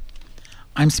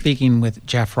 I'm speaking with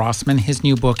Jeff Rossman. His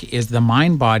new book is The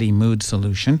Mind Body Mood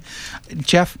Solution.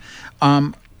 Jeff,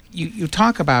 you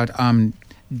talk about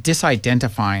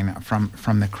disidentifying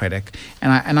from the critic,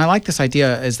 and I like this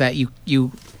idea is that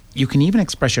you can even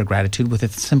express your gratitude with a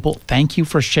simple thank you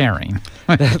for sharing.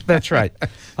 That's right.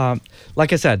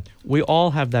 Like I said, we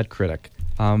all have that critic.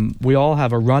 We all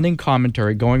have a running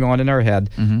commentary going on in our head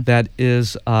that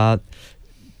is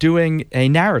doing a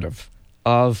narrative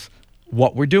of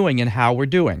what we're doing and how we're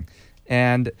doing.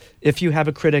 And if you have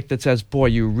a critic that says, boy,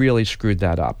 you really screwed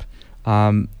that up,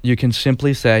 you can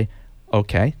simply say,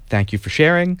 okay, thank you for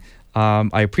sharing.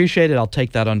 I appreciate it. I'll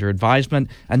take that under advisement.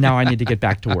 And now I need to get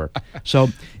back to work. So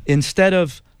instead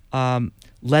of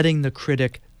letting the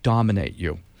critic dominate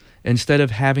you, instead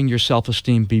of having your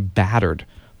self-esteem be battered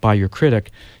by your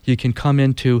critic, you can come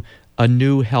into a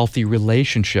new healthy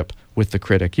relationship with the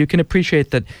critic. You can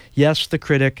appreciate that, yes, the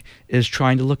critic is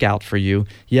trying to look out for you.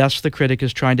 Yes, the critic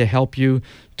is trying to help you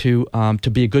to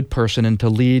be a good person and to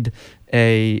lead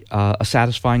a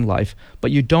satisfying life.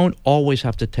 But you don't always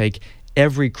have to take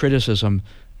every criticism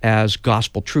as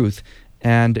gospel truth,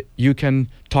 and you can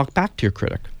talk back to your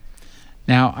critic.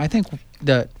 Now, I think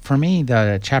for me,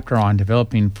 the chapter on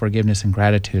developing forgiveness and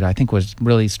gratitude, I think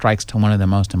really strikes to one of the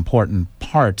most important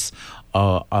parts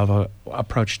of an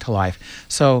approach to life.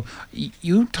 So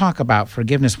you talk about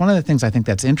forgiveness. One of the things I think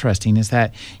that's interesting is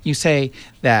that you say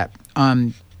that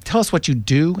tell us what you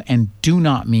do and do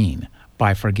not mean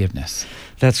by forgiveness.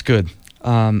 That's good.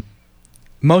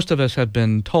 Most of us have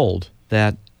been told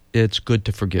that it's good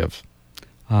to forgive.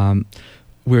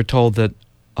 We're told that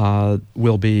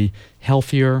we'll be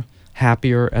healthier,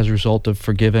 happier as a result of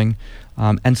forgiving.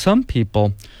 And some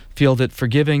people feel that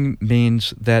forgiving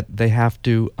means that they have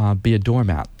to be a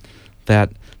doormat,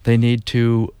 that they need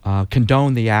to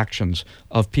condone the actions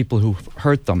of people who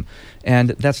hurt them. And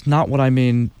that's not what I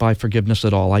mean by forgiveness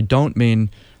at all. I don't mean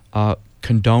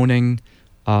condoning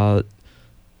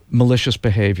malicious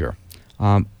behavior.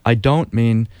 I don't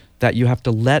mean that you have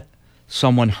to let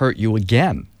someone hurt you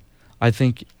again. I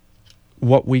think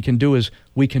what we can do is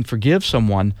we can forgive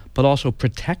someone, but also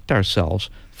protect ourselves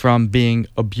from being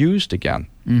abused again.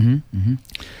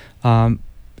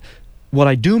 What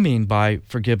I do mean by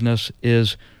forgiveness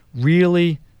is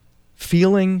really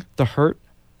feeling the hurt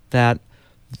that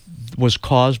was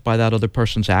caused by that other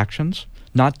person's actions,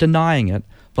 not denying it,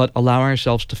 but allowing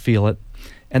ourselves to feel it,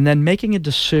 and then making a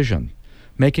decision,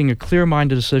 making a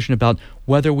clear-minded decision about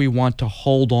whether we want to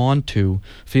hold on to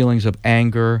feelings of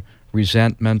anger,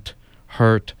 resentment,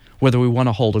 hurt, whether we want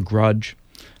to hold a grudge.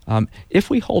 If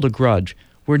we hold a grudge,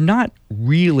 we're not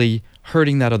really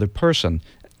hurting that other person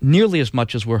nearly as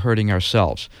much as we're hurting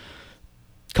ourselves.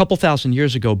 A couple thousand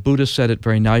years ago, Buddha said it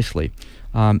very nicely.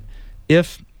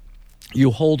 If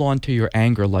you hold on to your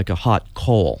anger like a hot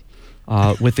coal,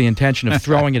 with the intention of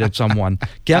throwing it at someone,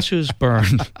 guess who's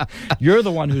burned? You're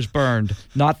the one who's burned,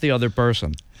 not the other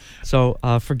person. So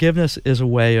forgiveness is a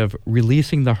way of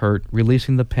releasing the hurt,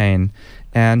 releasing the pain.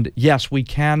 And yes, we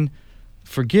can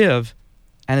forgive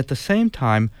and at the same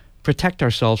time protect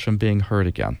ourselves from being hurt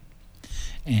again.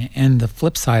 And the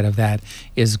flip side of that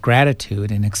is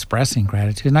gratitude and expressing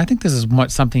gratitude. And I think this is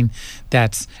something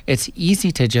it's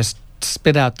easy to just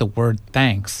spit out the word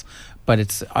thanks, but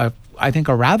it's, I think,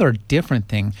 a rather different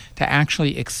thing to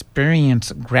actually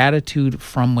experience gratitude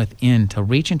from within, to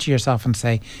reach into yourself and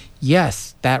say,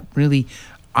 yes, that really,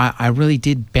 I really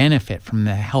did benefit from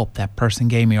the help that person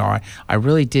gave me, or I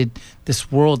really did.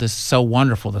 This world is so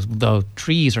wonderful. The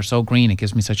trees are so green. It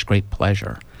gives me such great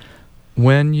pleasure.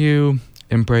 When you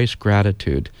embrace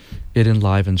gratitude, it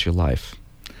enlivens your life.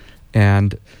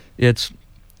 And it's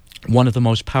one of the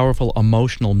most powerful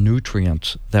emotional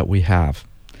nutrients that we have.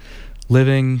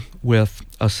 Living with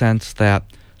a sense that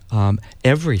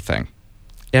everything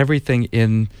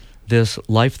in this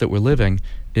life that we're living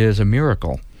is a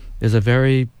miracle, is a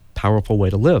very powerful way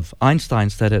to live. Einstein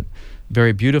said it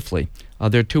very beautifully.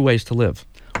 There are two ways to live.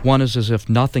 One is as if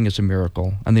nothing is a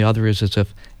miracle, and the other is as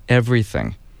if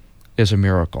everything is a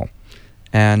miracle.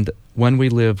 And when we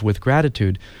live with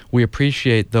gratitude, we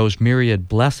appreciate those myriad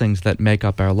blessings that make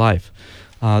up our life.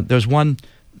 There's one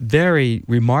very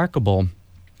remarkable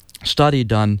study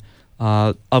done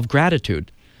of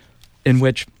gratitude in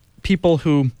which people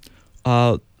who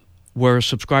were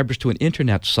subscribers to an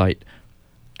internet site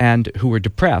and who were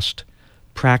depressed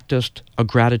practiced a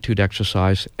gratitude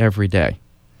exercise every day.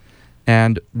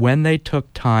 And when they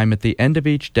took time at the end of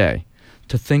each day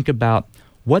to think about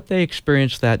what they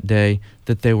experienced that day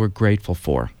that they were grateful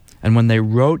for, and when they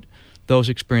wrote those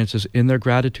experiences in their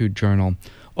gratitude journal,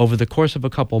 over the course of a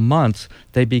couple months,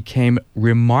 they became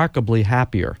remarkably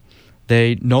happier.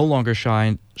 They no longer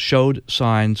showed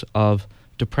signs of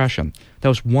depression. That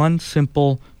was one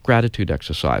simple gratitude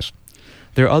exercise.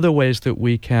 There are other ways that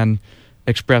we can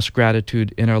express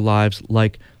gratitude in our lives,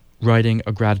 like writing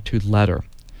a gratitude letter.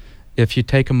 If you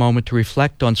take a moment to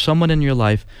reflect on someone in your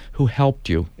life who helped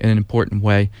you in an important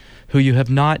way, who you have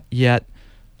not yet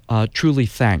truly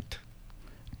thanked,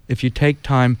 if you take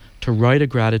time to write a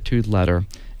gratitude letter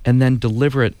and then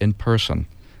deliver it in person,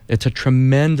 it's a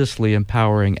tremendously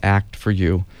empowering act for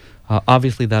you.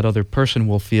 Obviously, that other person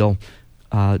will feel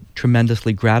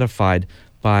tremendously gratified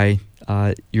by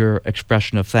your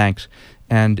expression of thanks,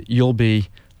 and you'll be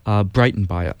brightened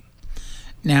by it.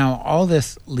 Now, all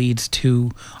this leads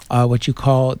to what you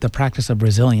call the practice of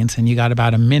resilience, and you got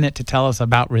about a minute to tell us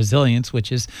about resilience,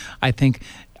 which is, I think,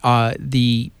 at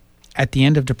the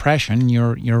end of depression,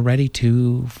 you're ready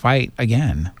to fight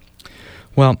again.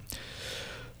 Well,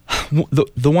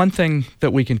 the one thing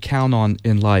that we can count on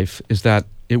in life is that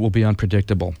it will be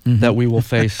unpredictable, that we will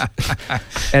face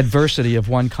adversity of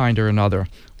one kind or another.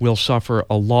 We'll suffer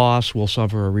a loss, we'll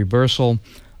suffer a reversal,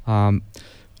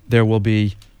 there will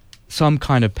be some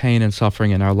kind of pain and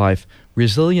suffering in our life.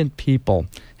 Resilient people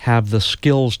have the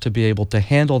skills to be able to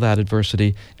handle that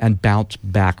adversity and bounce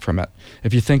back from it.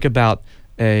 If you think about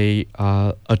a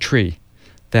tree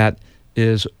that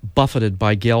is buffeted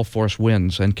by gale force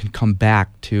winds and can come back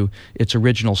to its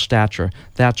original stature,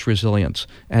 that's resilience.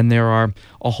 And there are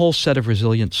a whole set of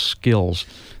resilience skills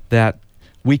that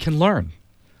we can learn,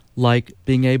 like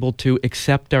being able to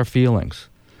accept our feelings,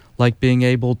 like being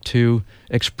able to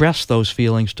express those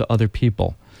feelings to other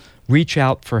people, reach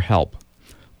out for help,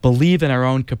 believe in our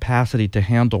own capacity to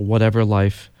handle whatever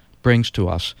life brings to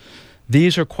us.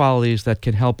 These are qualities that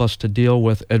can help us to deal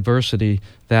with adversity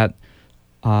that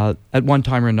at one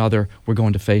time or another we're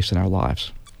going to face in our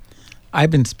lives.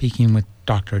 I've been speaking with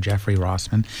Dr. Jeffrey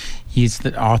Rossman. He's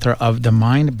the author of The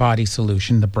Mind-Body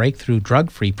Solution, the breakthrough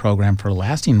drug-free program for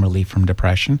lasting relief from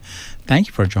depression. Thank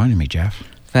you for joining me, Jeff.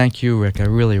 Thank you, Rick. I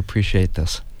really appreciate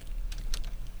this.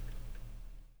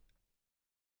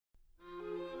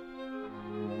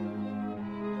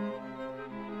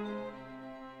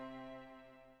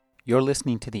 You're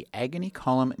listening to the Agony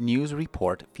Column News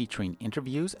Report, featuring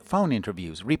interviews, phone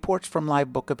interviews, reports from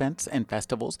live book events and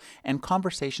festivals, and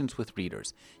conversations with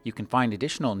readers. You can find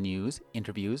additional news,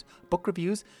 interviews, book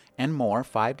reviews, and more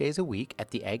 5 days a week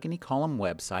at the Agony Column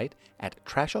website at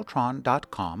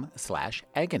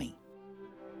trashotron.com/agony.